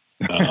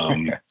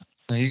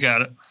you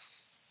got it.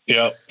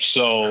 Yeah.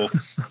 So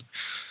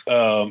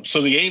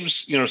the Ames,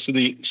 so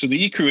the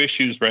eCrew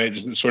issues, right,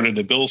 is sort of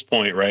to Bill's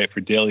point, right,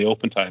 for daily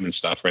open time and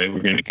stuff, right, we're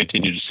going to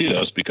continue to see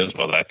those because,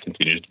 well, that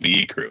continues to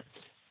be eCrew.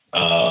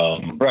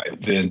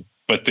 Right.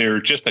 But there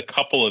are just a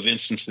couple of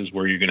instances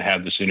where you're going to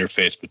have this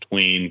interface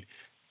between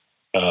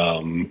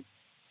NavBlue,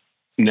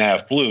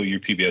 your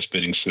PBS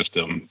bidding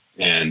system,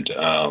 and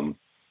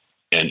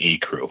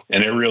eCrew,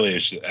 and it really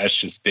is, that's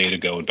just data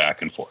going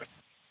back and forth.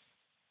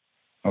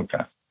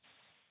 Okay.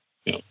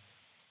 Yeah.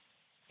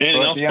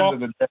 So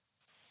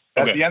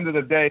at the end of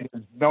the day,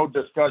 there's no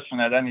discussion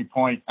at any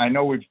point. I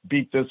know we've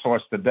beat this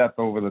horse to death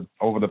over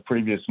the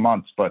previous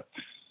months, but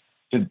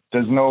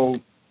there's no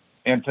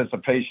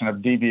anticipation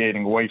of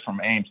deviating away from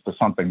Ames to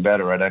something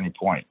better at any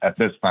point at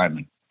this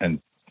time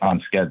and on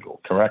schedule,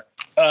 correct?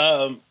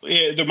 Yeah,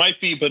 there might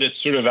be, but it's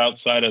sort of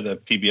outside of the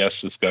PBS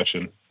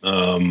discussion.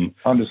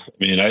 Understood. I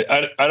mean,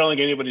 I don't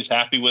think anybody's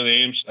happy with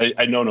Ames.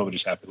 I know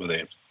nobody's happy with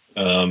Ames,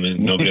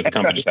 and nobody at the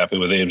company's happy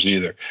with Ames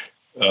either.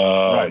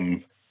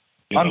 Right.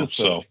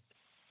 So,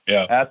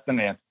 yeah. Asked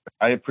and answered.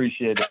 I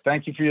appreciate it.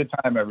 Thank you for your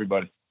time,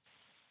 everybody.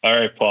 All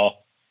right,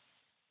 Paul.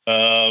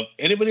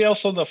 Anybody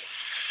else on the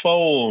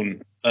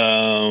phone?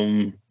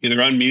 Either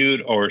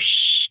unmute or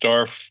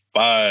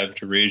 *5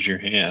 to raise your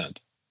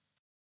hand.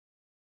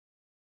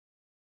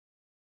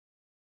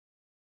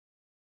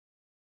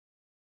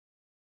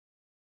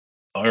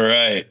 All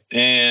right,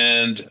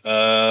 and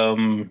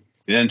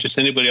just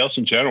anybody else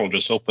in general,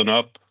 just open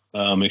up,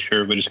 make sure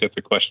everybody's got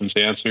their questions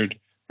answered,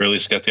 or at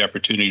least got the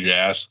opportunity to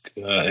ask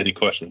any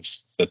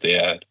questions that they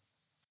had.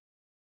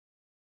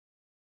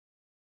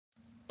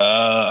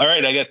 All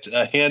right, I got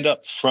a hand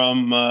up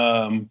from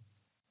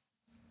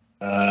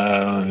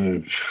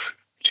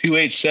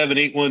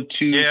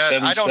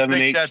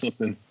 287-812-778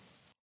 something.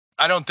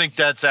 I don't think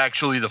that's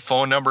actually the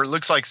phone number. It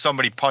looks like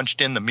somebody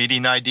punched in the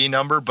meeting ID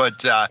number,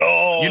 but sure.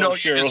 You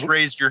just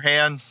raised your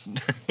hand.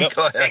 Yep.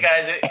 Go ahead. Hey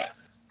guys,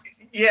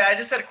 I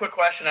just had a quick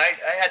question. I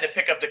had to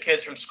pick up the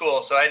kids from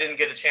school, so I didn't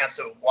get a chance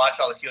to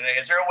watch all the Q&A.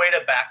 Is there a way to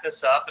back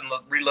this up and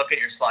relook at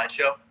your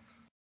slideshow?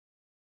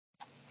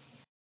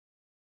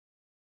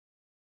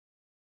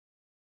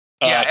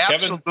 Yeah,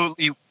 Kevin?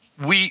 absolutely.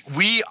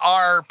 We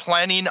are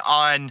planning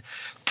on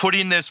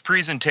putting this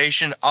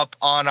presentation up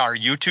on our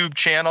YouTube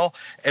channel,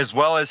 as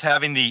well as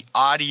having the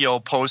audio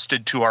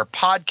posted to our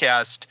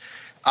podcast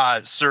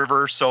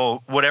server.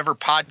 So whatever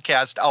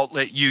podcast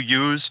outlet you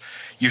use,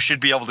 you should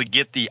be able to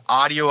get the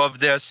audio of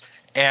this.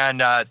 And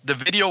the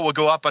video will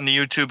go up on the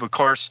YouTube. Of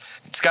course,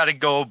 it's got to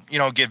go,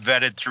 get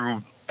vetted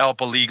through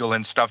Alpa Legal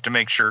and stuff to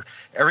make sure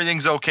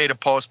everything's okay to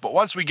post. But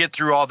once we get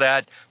through all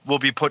that, we'll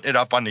be putting it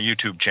up on the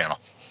YouTube channel.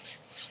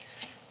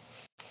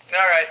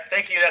 All right.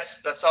 Thank you.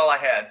 That's all I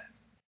had.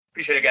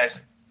 Appreciate it,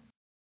 guys.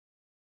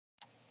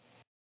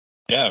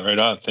 Yeah, right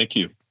on. Thank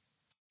you.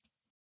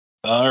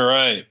 All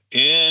right.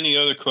 Any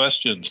other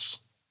questions?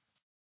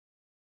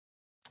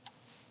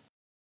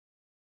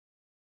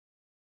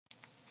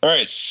 All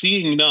right.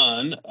 Seeing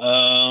none.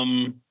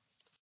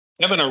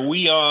 Kevin, are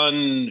we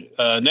on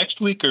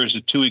next week, or is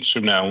it 2 weeks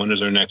from now? When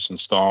is our next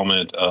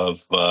installment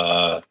of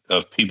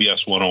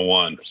PBS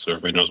 101? So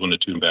everybody knows when to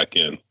tune back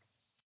in.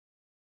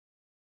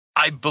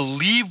 I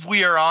believe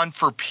we are on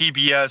for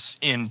PBS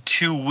in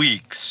 2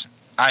 weeks.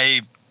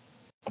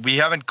 We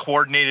haven't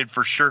coordinated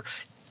for sure.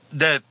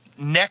 The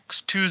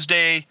next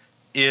Tuesday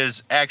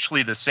is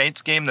actually the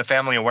Saints game, the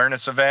family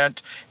awareness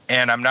event,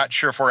 and I'm not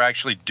sure if we're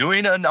actually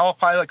doing an all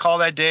pilot call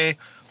that day,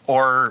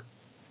 or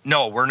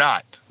no, we're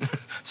not.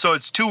 So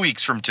it's 2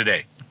 weeks from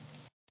today.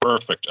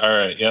 Perfect. All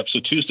right. Yep. So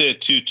Tuesday at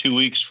 2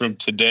 weeks from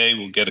today,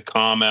 we'll get a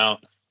comm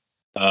out.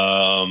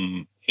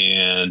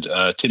 And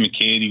Tim and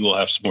Katie will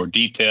have some more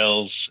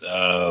details,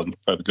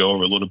 probably go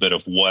over a little bit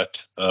of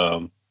what,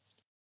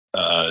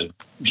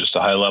 just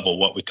a high level,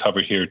 what we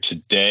covered here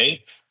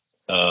today,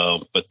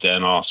 but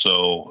then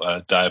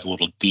also dive a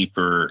little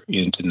deeper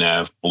into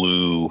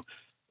NavBlue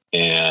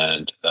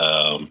and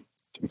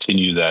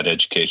continue that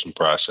education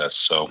process.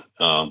 So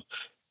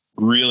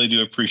really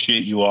do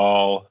appreciate you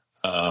all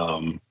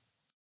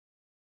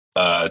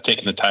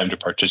taking the time to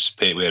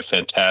participate. We had a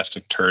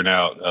fantastic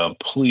turnout.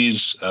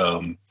 Please,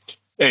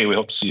 hey, we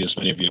hope to see as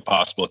many of you as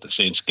possible at the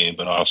Saints game,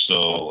 but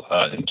also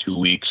in 2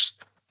 weeks.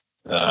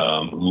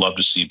 Love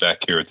to see you back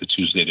here at the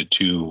Tuesday to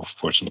 2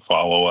 for some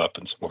follow-up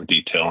and some more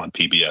detail on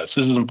PBS.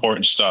 This is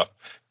important stuff.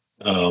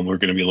 We're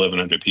going to be living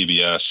under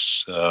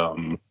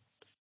PBS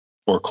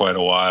for quite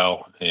a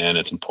while, and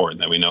it's important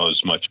that we know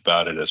as much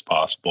about it as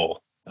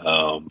possible.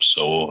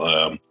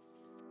 So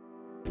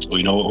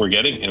we know what we're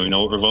getting and we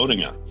know what we're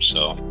voting on.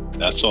 So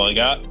that's all I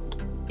got.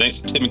 Thanks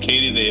to Tim and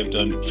Katie. They have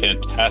done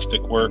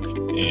fantastic work,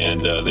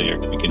 and they are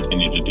going to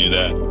continue to do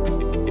that.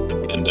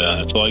 And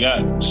that's all I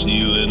got. See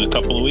you in a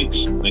couple of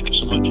weeks. Thank you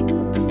so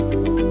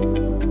much.